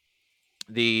 Brigham.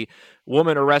 The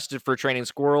woman arrested for training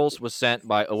squirrels was sent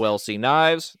by OLC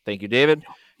Knives. Thank you, David.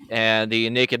 And the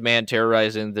naked man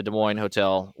terrorizing the Des Moines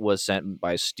hotel was sent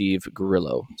by Steve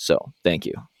Grillo. So thank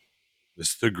you,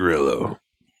 Mr. Grillo.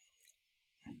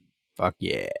 Fuck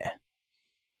yeah.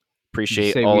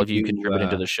 Appreciate say all we of you do, contributing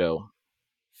to the show.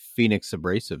 Phoenix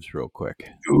Abrasives real quick.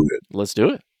 Do it. Let's do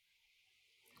it.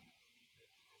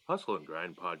 Hustle and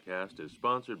Grind podcast is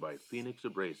sponsored by Phoenix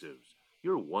Abrasives,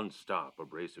 your one-stop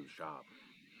abrasive shop.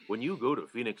 When you go to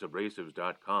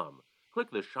phoenixabrasives.com,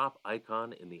 click the shop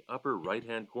icon in the upper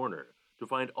right-hand corner to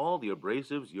find all the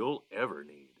abrasives you'll ever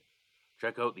need.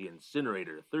 Check out the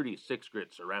Incinerator 36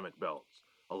 grit ceramic belts,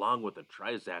 along with the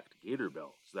Trizact Gator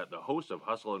belts that the hosts of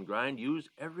Hustle and Grind use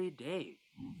every day.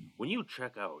 When you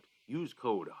check out, use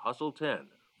code HUSTLE10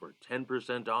 for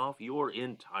 10% off your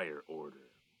entire order.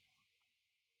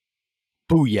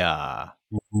 Booyah.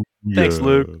 Thanks,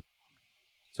 Luke.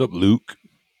 What's up, Luke?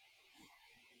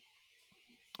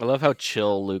 I love how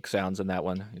chill Luke sounds in that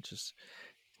one. It's just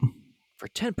for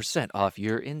 10% off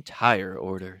your entire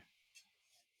order.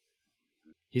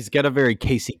 He's got a very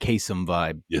Casey Kasem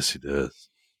vibe. Yes, he does.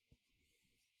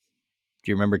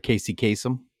 Do you remember Casey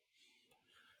Kasem?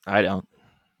 I don't.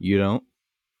 You don't?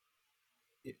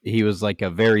 He was like a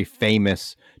very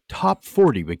famous top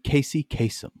 40 with Casey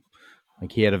Kasem.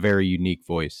 Like he had a very unique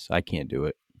voice. I can't do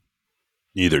it.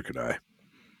 Neither could I.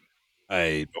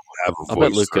 I don't have a I voice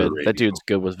bet Luke for could. radio. That dude's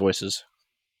good with voices.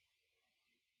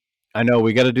 I know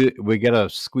we gotta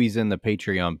squeeze in the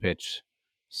Patreon pitch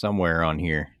somewhere on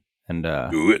here and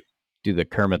Do it. do the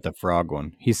Kermit the Frog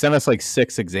one. He sent us like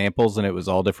 6 examples and it was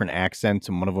all different accents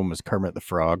and one of them was Kermit the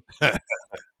Frog.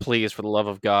 Please, for the love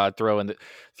of God, throw in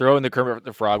the Kermit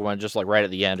the Frog one just like right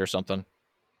at the end or something.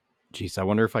 Jeez, I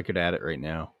wonder if I could add it right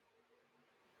now.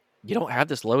 You don't have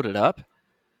this loaded up?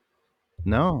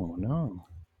 No.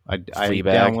 I Fleabag.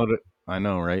 downloaded. I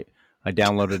know, right? I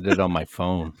downloaded it on my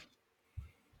phone.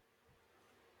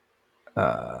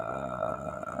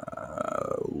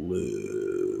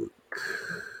 Luke.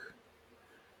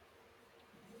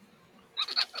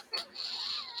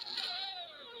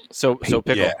 So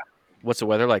Pickle, Yeah. what's the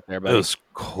weather like there, It buddy? was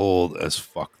cold as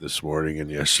fuck this morning and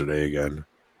yesterday again.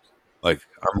 Like,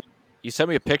 You sent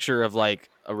me a picture of like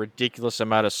a ridiculous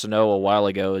amount of snow a while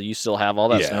ago. You still have all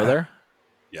that snow there?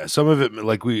 yeah, some of it,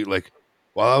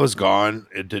 while I was gone,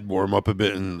 it did warm up a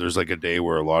bit, and there's like a day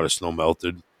where a lot of snow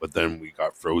melted, but then we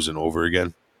got frozen over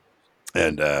again.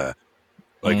 And,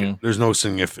 there's no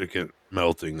significant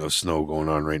melting of snow going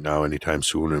on right now anytime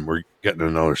soon, and we're getting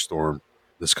another storm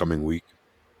this coming week.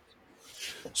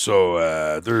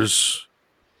 So, there's,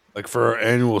 like, for our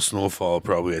annual snowfall,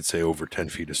 probably I'd say over 10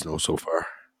 feet of snow so far.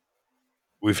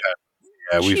 We've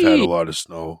had a lot of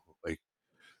snow.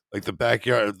 Like the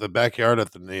backyard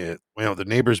at the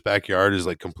neighbor's backyard is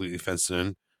like completely fenced in,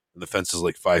 and the fence is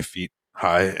like 5 feet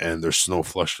high, and there's snow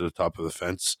flush to the top of the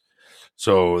fence.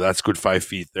 So that's good 5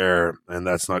 feet there, and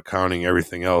that's not counting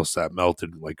everything else that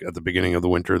melted. Like at the beginning of the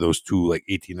winter, those 2 like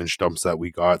 18-inch dumps that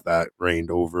we got that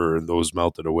rained over, and those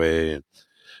melted away.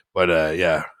 But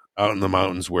out in the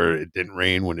mountains where it didn't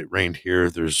rain, when it rained here,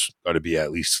 there's got to be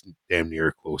at least damn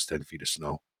near close 10 feet of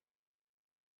snow.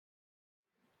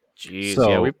 Jeez, So-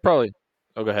 yeah, we probably.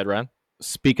 Oh, go ahead, Ryan.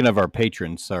 Speaking of our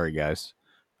patrons, sorry guys,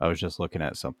 I was just looking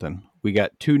at something. We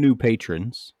got 2 new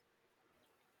patrons.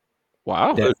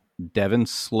 Wow. Devin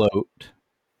Sloat.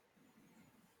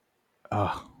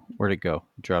 Oh, where'd it go?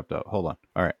 It dropped out. Hold on.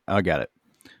 All right, I got it.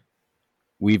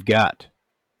 We've got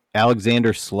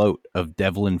Alexander Sloat of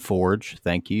Devlin Forge,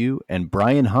 thank you, and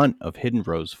Brian Hunt of Hidden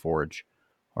Rose Forge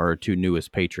are our 2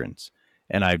 newest patrons.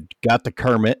 And I've got the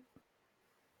Kermit.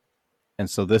 And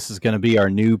so this is going to be our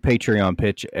new Patreon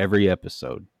pitch every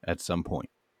episode at some point.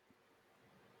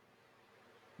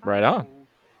 Right on.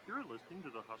 You're listening to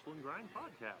the Hustle and Grind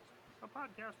podcast, a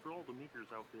podcast for all the makers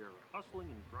out there hustling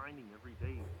and grinding every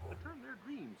day to turn their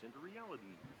dreams into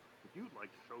reality. If you'd like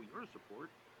to show your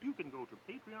support, you can go to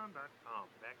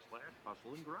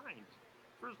patreon.com/hustle and grind.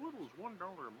 For as little as $1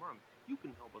 a month, you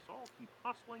can help us all keep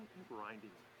hustling and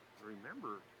grinding.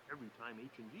 Remember, every time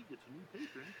H&G gets a new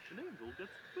patron, an angel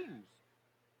gets wings.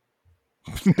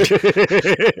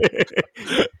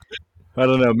 I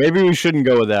don't know. Maybe we shouldn't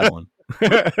go with that one.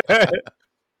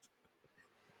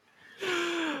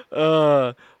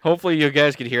 Hopefully you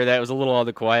guys could hear that. It was a little on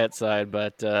the quiet side,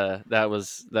 but that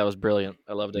was brilliant.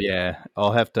 I loved it. Yeah,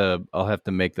 I'll have to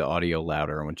make the audio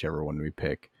louder on whichever one we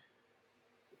pick.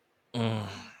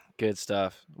 Good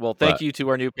stuff. Well, thank But- you to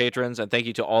our new patrons, and thank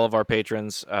you to all of our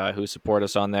patrons who support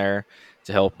us on there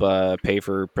to help pay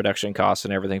for production costs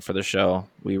and everything for the show.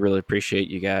 We really appreciate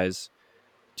you guys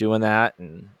doing that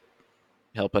and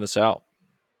helping us out.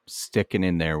 Sticking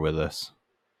in there with us.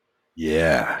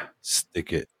 Yeah,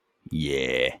 stick it.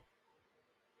 Yeah.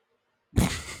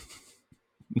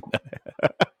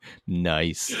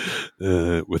 Nice.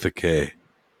 With a K.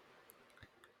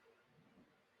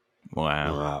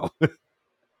 Wow.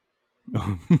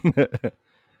 Wow.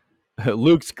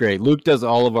 Luke's great. Luke does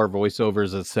all of our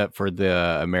voiceovers except for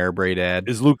the Ameribraid ad.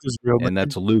 Is Lucas real? And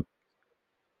that's Luke.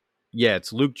 Yeah,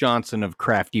 it's Luke Johnson of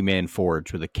Crafty Man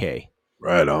Forge with a K.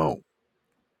 Right on.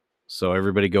 So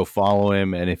everybody go follow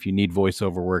him. And if you need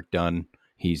voiceover work done,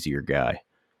 he's your guy.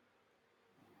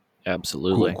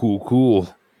 Absolutely.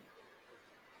 Cool.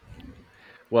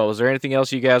 Well, was there anything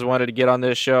else you guys wanted to get on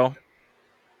this show?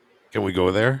 Can we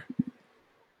go there?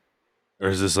 Or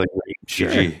is this like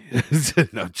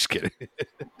GG? No, I'm just kidding.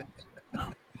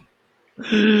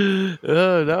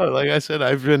 Oh, no, like I said,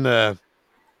 I've been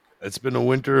it's been a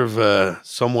winter of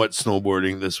somewhat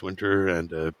snowboarding this winter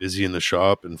and busy in the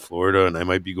shop in Florida, and I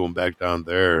might be going back down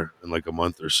there in like a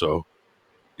month or so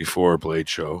before Blade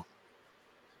Show.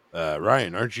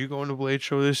 Ryan, aren't you going to Blade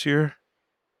Show this year?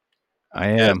 I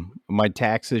am. My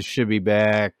taxes should be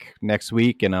back next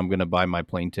week, and I'm going to buy my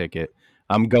plane ticket.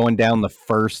 I'm going down the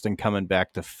 1st and coming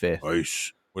back the 5th.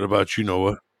 Nice. What about you,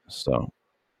 Noah? So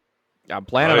I'm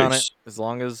planning on it. Nice. As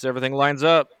long as everything lines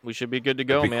up, we should be good to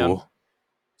go, That'd be man. cool.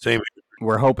 Same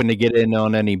we're hoping to get in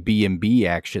on any B&B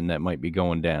action that might be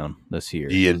going down this year.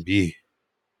 D&B.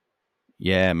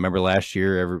 Yeah, remember last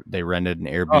year they rented an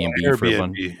Airbnb for a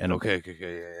bunch. And Okay,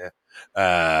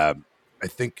 yeah. I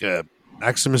think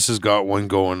Maximus has got one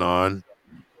going on.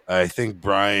 I think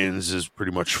Brian's is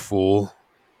pretty much full.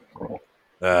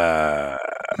 Who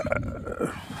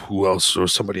else? Or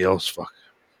somebody else? Fuck,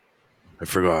 I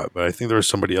forgot. But I think there was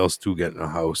somebody else too getting a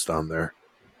house down there.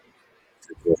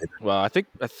 Well, I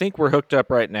think we're hooked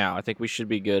up right now. I think we should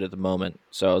be good at the moment.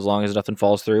 So as long as nothing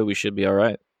falls through, we should be all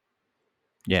right.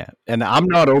 Yeah, and I'm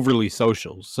not overly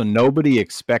social, so nobody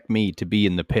expect me to be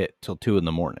in the pit till 2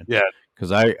 a.m. Yeah,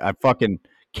 because I fucking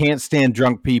can't stand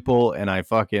drunk people, and I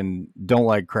fucking don't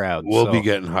like crowds. We'll be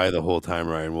getting high the whole time,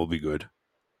 Ryan. We'll be good.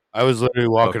 I was literally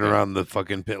walking around the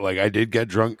fucking pit. Like, I did get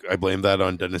drunk. I blame that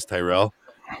on Dennis Tyrell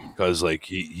because, like,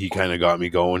 he kind of got me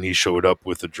going. He showed up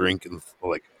with a drink and,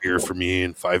 like, beer for me,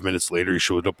 and 5 minutes later, he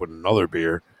showed up with another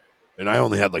beer. And I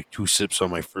only had, like, 2 sips on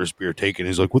my first beer taken.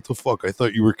 He's like, what the fuck? I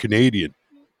thought you were Canadian.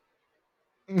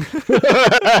 So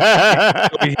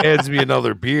he hands me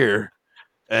another beer,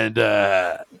 and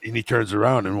he turns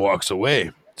around and walks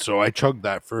away. So I chugged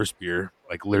that first beer,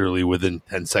 like literally within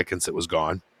 10 seconds it was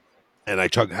gone. And I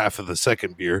chugged half of the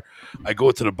second beer. I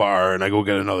go to the bar and I go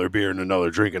get another beer and another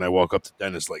drink, and I walk up to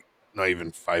Dennis like not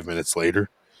even 5 minutes later.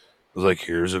 I was like,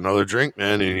 here's another drink,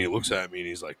 man. And he looks at me and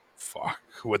he's like, fuck,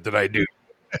 what did I do?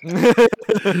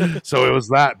 So it was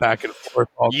that back and forth.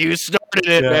 You started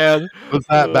it, man. It was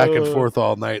that back and forth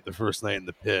all night, the first night in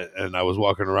the pit. And I was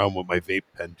walking around with my vape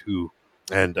pen too.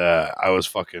 And I was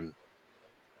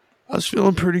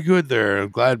feeling pretty good there. I'm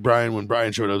glad when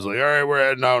Brian showed up, I was like, all right, we're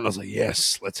heading out. And I was like,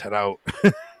 yes, let's head out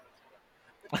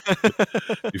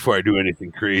before I do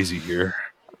anything crazy here.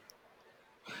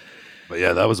 But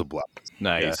yeah, that was a blast.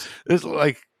 Nice. Yeah. It's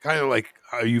like kind of like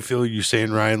how you feel you're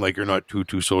saying, Ryan, like you're not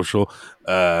too social.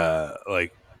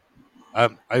 Like I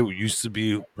used to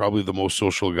be probably the most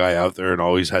social guy out there and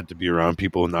always had to be around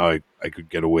people. And now I could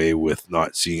get away with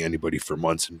not seeing anybody for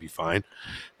months and be fine.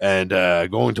 And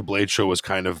going to Blade Show was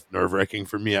kind of nerve-wracking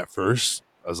for me at first.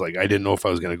 I was like, I didn't know if I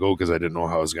was going to go because I didn't know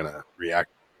how I was going to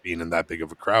react being in that big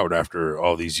of a crowd after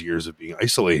all these years of being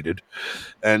isolated.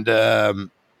 And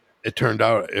it turned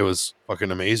out it was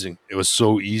fucking amazing. It was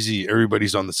so easy.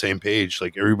 Everybody's on the same page.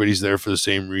 Like, everybody's there for the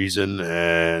same reason,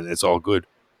 and it's all good.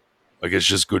 Like, it's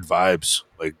just good vibes,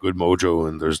 like good mojo,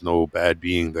 and there's no bad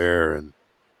being there. And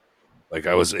like,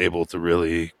 I was able to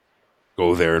really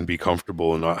go there and be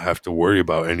comfortable and not have to worry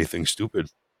about anything stupid.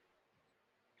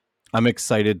 I'm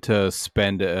excited to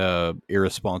spend a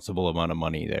irresponsible amount of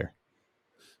money there.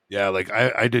 Yeah, like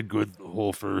I did good the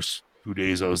whole first 2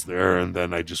 days I was there, and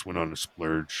then I just went on a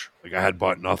splurge. Like, I had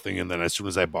bought nothing, and then as soon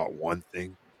as I bought one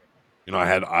thing, I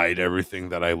had eyed everything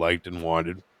that I liked and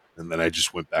wanted, and then I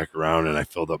just went back around and I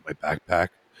filled up my backpack.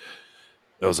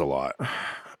 That was a lot.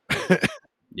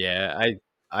 Yeah,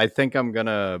 I think I'm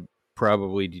gonna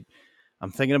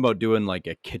I'm thinking about doing like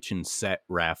a kitchen set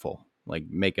raffle, like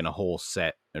making a whole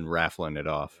set and raffling it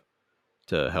off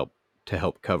to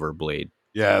help cover Blade.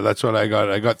 Yeah, that's what I got.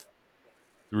 I got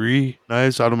 3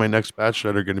 knives out of my next batch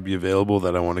that are going to be available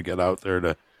that I want to get out there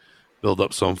to build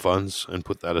up some funds and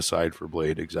put that aside for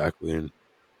Blade. Exactly. And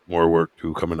more work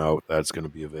too coming out that's going to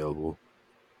be available.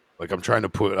 Like, I'm trying to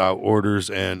put out orders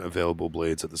and available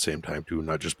blades at the same time too,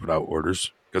 not just put out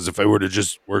orders. Because if I were to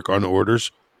just work on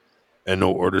orders and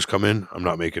no orders come in, I'm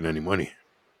not making any money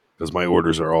because my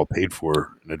orders are all paid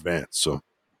for in advance. So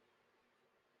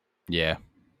yeah,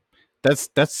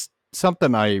 that's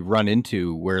something I run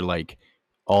into where like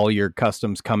all your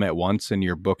customs come at once and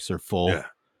your books are full. yeah.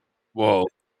 Well,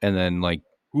 and then like,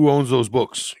 who owns those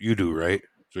books? You do, right?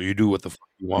 So you do what the fuck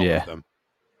you want with them.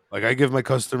 Like, I give my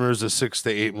customers a 6 to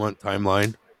 8 month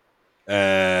timeline.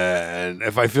 And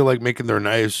if I feel like making their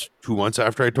knives 2 months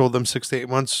after I told them 6 to 8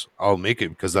 months, I'll make it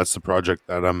because that's the project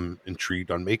that I'm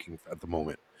intrigued on making at the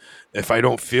moment. If I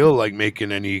don't feel like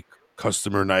making any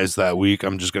customer knives that week,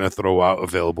 I'm just going to throw out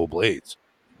available blades.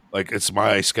 like it's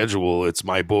my schedule, it's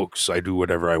my books. I do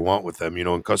whatever I want with them,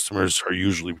 and customers are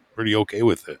usually pretty okay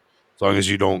with it as long as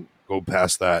you don't go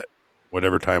past that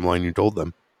whatever timeline you told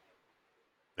them.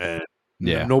 And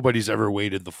Yeah. nobody's ever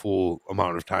waited the full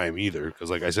amount of time either, because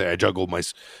like I say, I juggled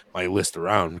my list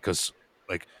around because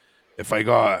like if I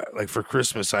got like for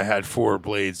Christmas I had 4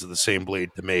 blades of the same blade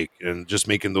to make, and just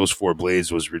making those 4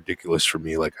 blades was ridiculous for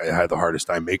me. Like I had the hardest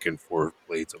time making 4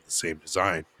 blades of the same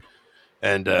design.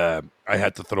 And I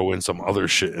had to throw in some other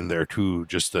shit in there too,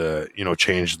 just to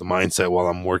change the mindset while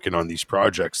I'm working on these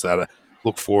projects. That I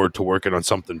look forward to working on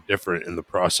something different in the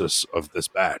process of this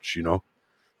batch.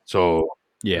 So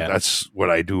Yeah. that's what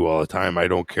I do all the time. I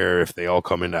don't care if they all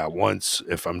come in at once.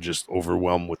 If I'm just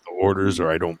overwhelmed with the orders,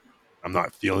 or I'm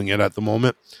not feeling it at the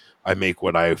moment, I make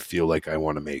what I feel like I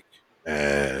want to make,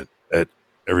 and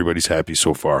everybody's happy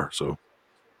so far. So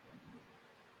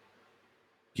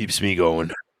keeps me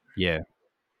going. Yeah.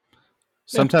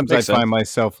 Sometimes I makes sense. find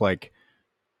myself like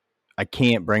I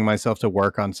can't bring myself to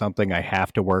work on something I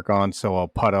have to work on, so I'll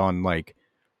put on like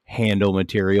handle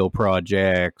material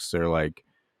projects or like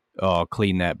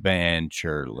clean that bench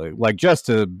or like just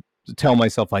to tell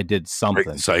myself I did Break something.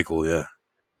 the cycle, yeah.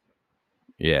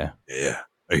 Yeah. Yeah,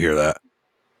 I hear that.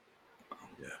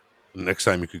 Yeah. Next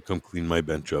time you could come clean my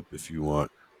bench up if you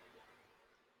want.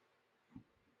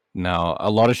 No, a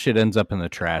lot of shit ends up in the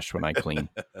trash when I clean.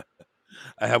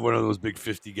 I have one of those big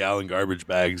 50-gallon garbage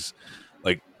bags.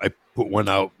 Like I put one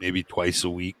out maybe twice a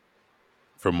week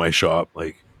from my shop,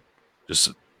 like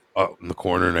just out in the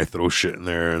corner, and I throw shit in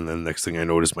there, and then next thing I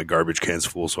notice my garbage can's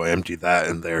full, so I empty that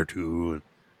in there too. And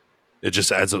it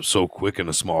just adds up so quick in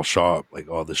a small shop, like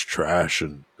all this trash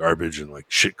and garbage and like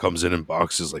shit comes in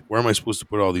boxes. Like where am I supposed to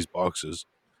put all these boxes?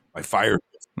 My fire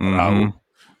pit's not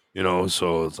out,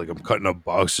 so it's like I'm cutting up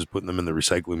boxes, putting them in the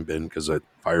recycling bin because the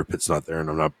fire pit's not there and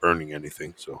I'm not burning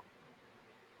anything. So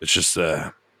it's just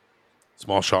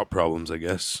small shop problems, I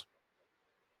guess.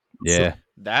 Yeah.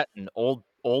 That and old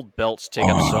belts take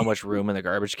up so much room in the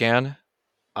garbage can.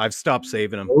 I've stopped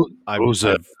saving them. Those,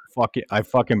 I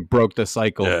fucking broke the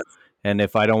cycle. Yeah. And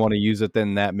if I don't want to use it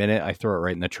then that minute, I throw it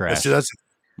right in the trash. See, that's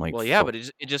like, Well, yeah, but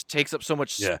it just takes up so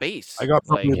much Yeah. space. I got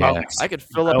like probably about Yeah. I could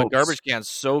fill up a belts. garbage can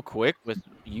so quick with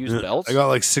used belts. I got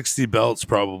like 60 belts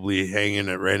probably hanging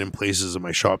at random places in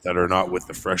my shop that are not with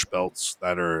the fresh belts,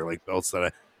 that are like belts that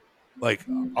I like.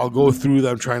 I'll go through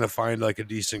them trying to find like a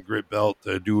decent grit belt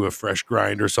to do a fresh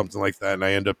grind or something like that, and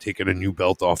I end up taking a new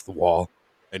belt off the wall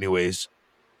anyways,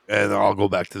 and I'll go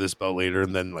back to this belt later,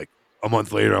 and then like a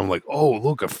month later I'm like, oh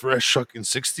look, a fresh fucking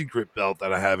 60 grit belt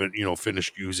that I haven't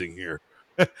finished using here.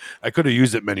 I could have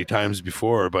used it many times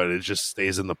before, but it just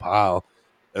stays in the pile.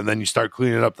 And then you start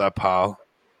cleaning up that pile,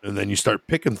 and then you start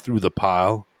picking through the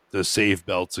pile to save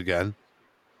belts again.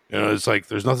 It's like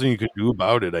there's nothing you can do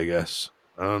about it, I guess.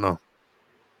 I don't know.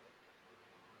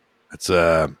 It's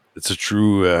a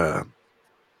true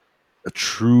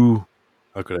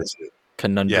how could I say it?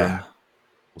 Conundrum. Yeah.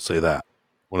 We'll say that.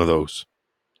 One of those.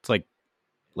 It's like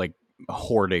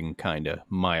hoarding kind of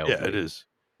mildly. Yeah, it is.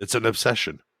 It's an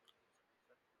obsession.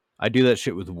 I do that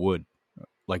shit with wood,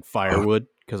 like firewood,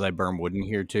 because I burn wood in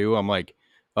here too. I'm like,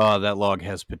 oh, that log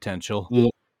has potential. Yeah.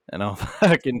 And I'll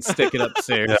fucking stick it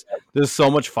upstairs. Yeah. There's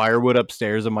so much firewood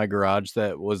upstairs in my garage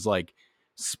that was like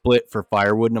split for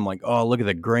firewood. And I'm like, oh, look at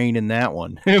the grain in that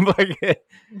one. Like,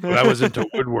 When I was into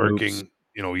woodworking,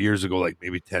 years ago, like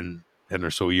maybe 10 or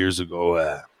so years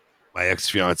ago, my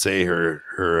ex-fiance,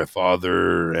 her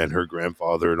father and her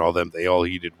grandfather and all them, they all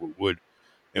heated with wood.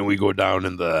 And we go down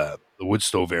in the wood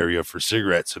stove area for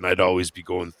cigarettes, and I'd always be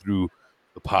going through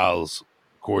the piles,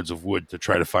 cords of wood to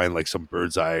try to find like some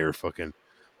bird's eye or fucking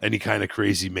any kind of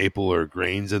crazy maple or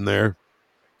grains in there.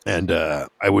 And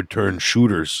I would turn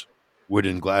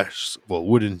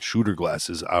wooden shooter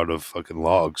glasses out of fucking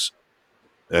logs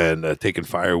and taking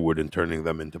firewood and turning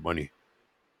them into money.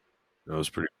 That was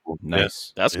pretty cool.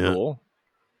 nice. That's Yeah. cool.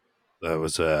 That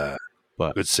was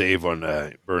But good save on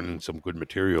burning some good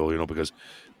material, because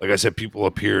like I said, people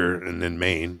up here and in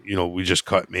Maine, we just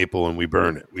cut maple and we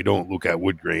burn it. We don't look at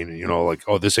wood grain and, like,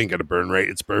 oh, this ain't going to burn right.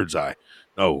 It's bird's eye.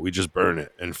 No, we just burn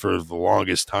it. And for the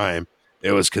longest time,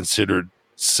 it was considered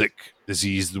sick,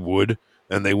 diseased wood,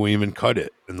 and they wouldn't even cut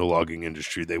it in the logging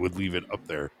industry. They would leave it up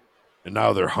there. And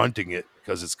now they're hunting it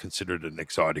because it's considered an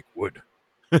exotic wood.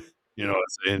 You know what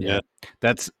I'm saying? Yeah.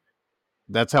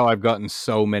 that's how I've gotten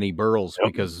so many burls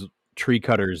Yep. because tree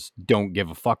cutters don't give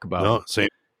a fuck about No, it. same.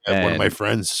 And one of my And-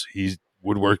 friends, he's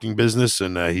woodworking business,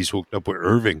 and he's hooked up with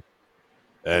Irving,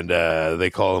 and they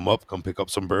call him up, come pick up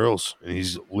some barrels, and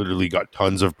he's literally got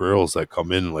tons of barrels that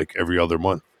come in like every other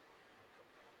month.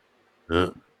 Yeah.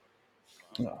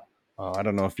 I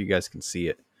don't know if you guys can see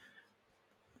it,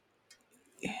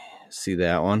 See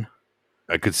that one?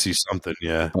 I could see something.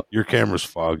 Yeah, your camera's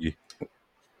foggy.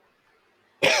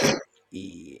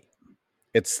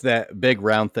 It's that big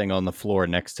round thing on the floor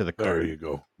next to the There card. you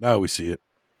go. Now we see it.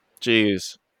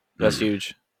 Jeez, that's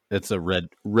huge. It's a red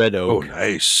Oh, oak.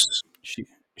 nice.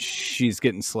 She's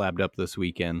getting slabbed up this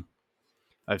weekend.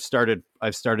 I've started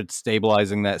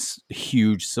stabilizing that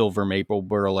huge silver maple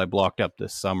burl I blocked up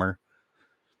this summer.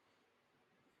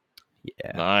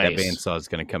 Yeah, that Nice. bandsaw is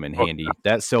going to come in handy.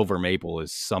 That silver maple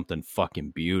is something fucking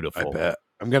I beautiful. bet.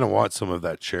 I'm gonna want some of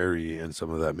that cherry and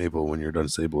some of that maple when you're done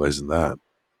stabilizing that.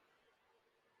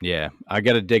 Yeah, I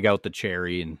got to dig out the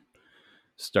cherry and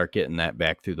start getting that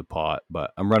back through the pot.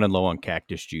 But I'm running low on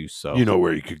cactus juice, so You know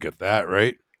where you could get that,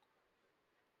 right?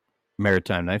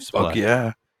 Maritime Knife Supply. Fuck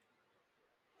yeah.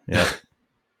 Yeah,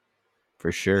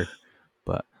 for sure.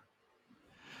 But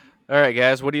All right,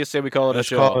 guys, what do you say we call it Let's a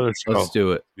show? call it a show let's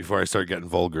do it. before I start getting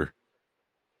vulgar.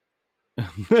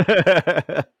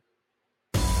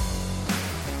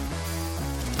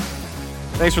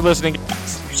 Thanks for listening,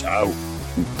 guys. Peace out.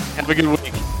 Have a good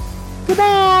week.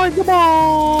 Goodbye.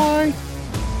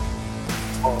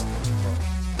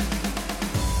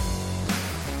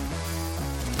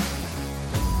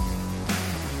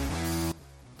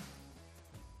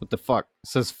 What the fuck? It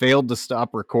says failed to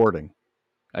stop recording.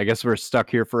 I guess we're stuck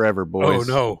here forever, boys.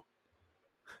 Oh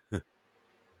no.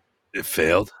 It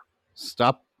failed.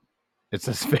 Stop. It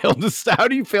says failed to stop. How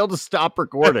do you fail to stop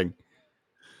recording?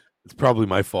 It's probably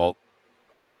my fault.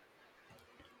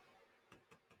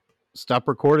 Stop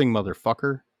recording,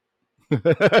 motherfucker.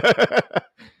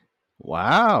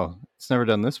 Wow. It's never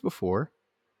done this before.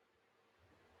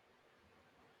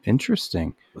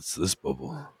 Interesting. What's this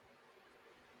bubble?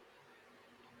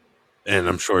 And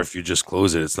I'm sure if you just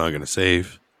close it, it's not going to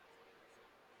save.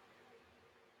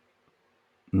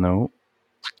 No.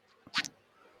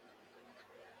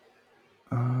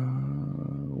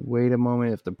 Wait a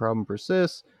moment. If the problem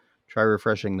persists, try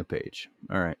refreshing the page.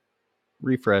 All right.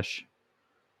 Refresh.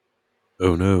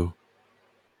 Oh no.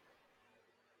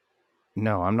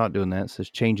 No, I'm not doing that. It says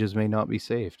changes may not be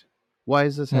saved. Why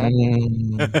is this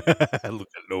happening? Look at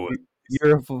Noah.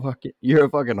 You're a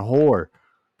fucking whore.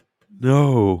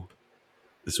 No.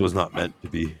 This was not meant to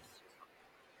be.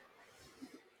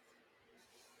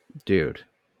 Dude.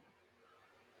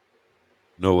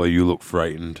 Noah, you look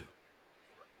frightened.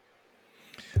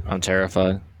 I'm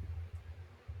terrified.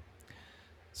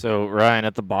 So, Ryan,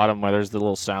 at the bottom where there's the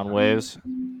little sound waves,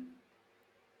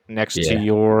 next to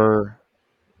your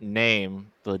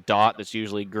name, the dot that's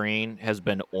usually green has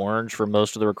been orange for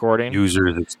most of the recording. User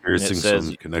is experiencing says-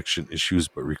 some connection issues,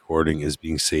 but recording is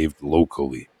being saved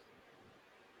locally.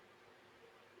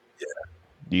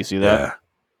 Do you see that? Yeah.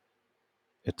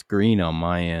 It's green on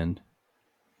my end.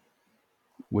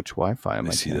 Which Wi-Fi am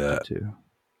I see connected that. to?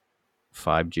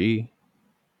 5G.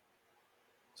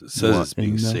 So it says What it's being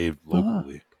in the saved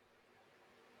locally.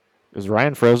 Is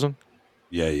Ryan frozen?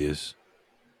 Yeah, he is.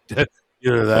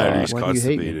 Either that or he's Why do you hate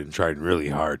me? constipated and trying really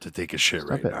hard to take a shit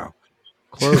Stop right it. now.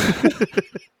 Close.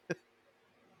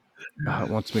 It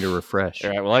wants me to refresh. All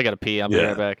right, well, I got to pee. I'll be Yeah.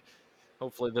 right back.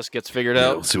 Hopefully this gets figured Yeah,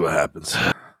 out. we'll see what happens.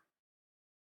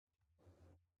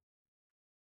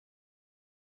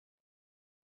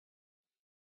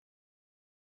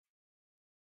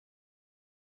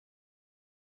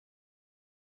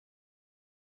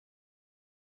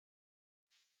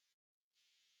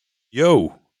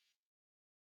 Yo,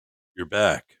 you're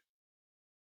back.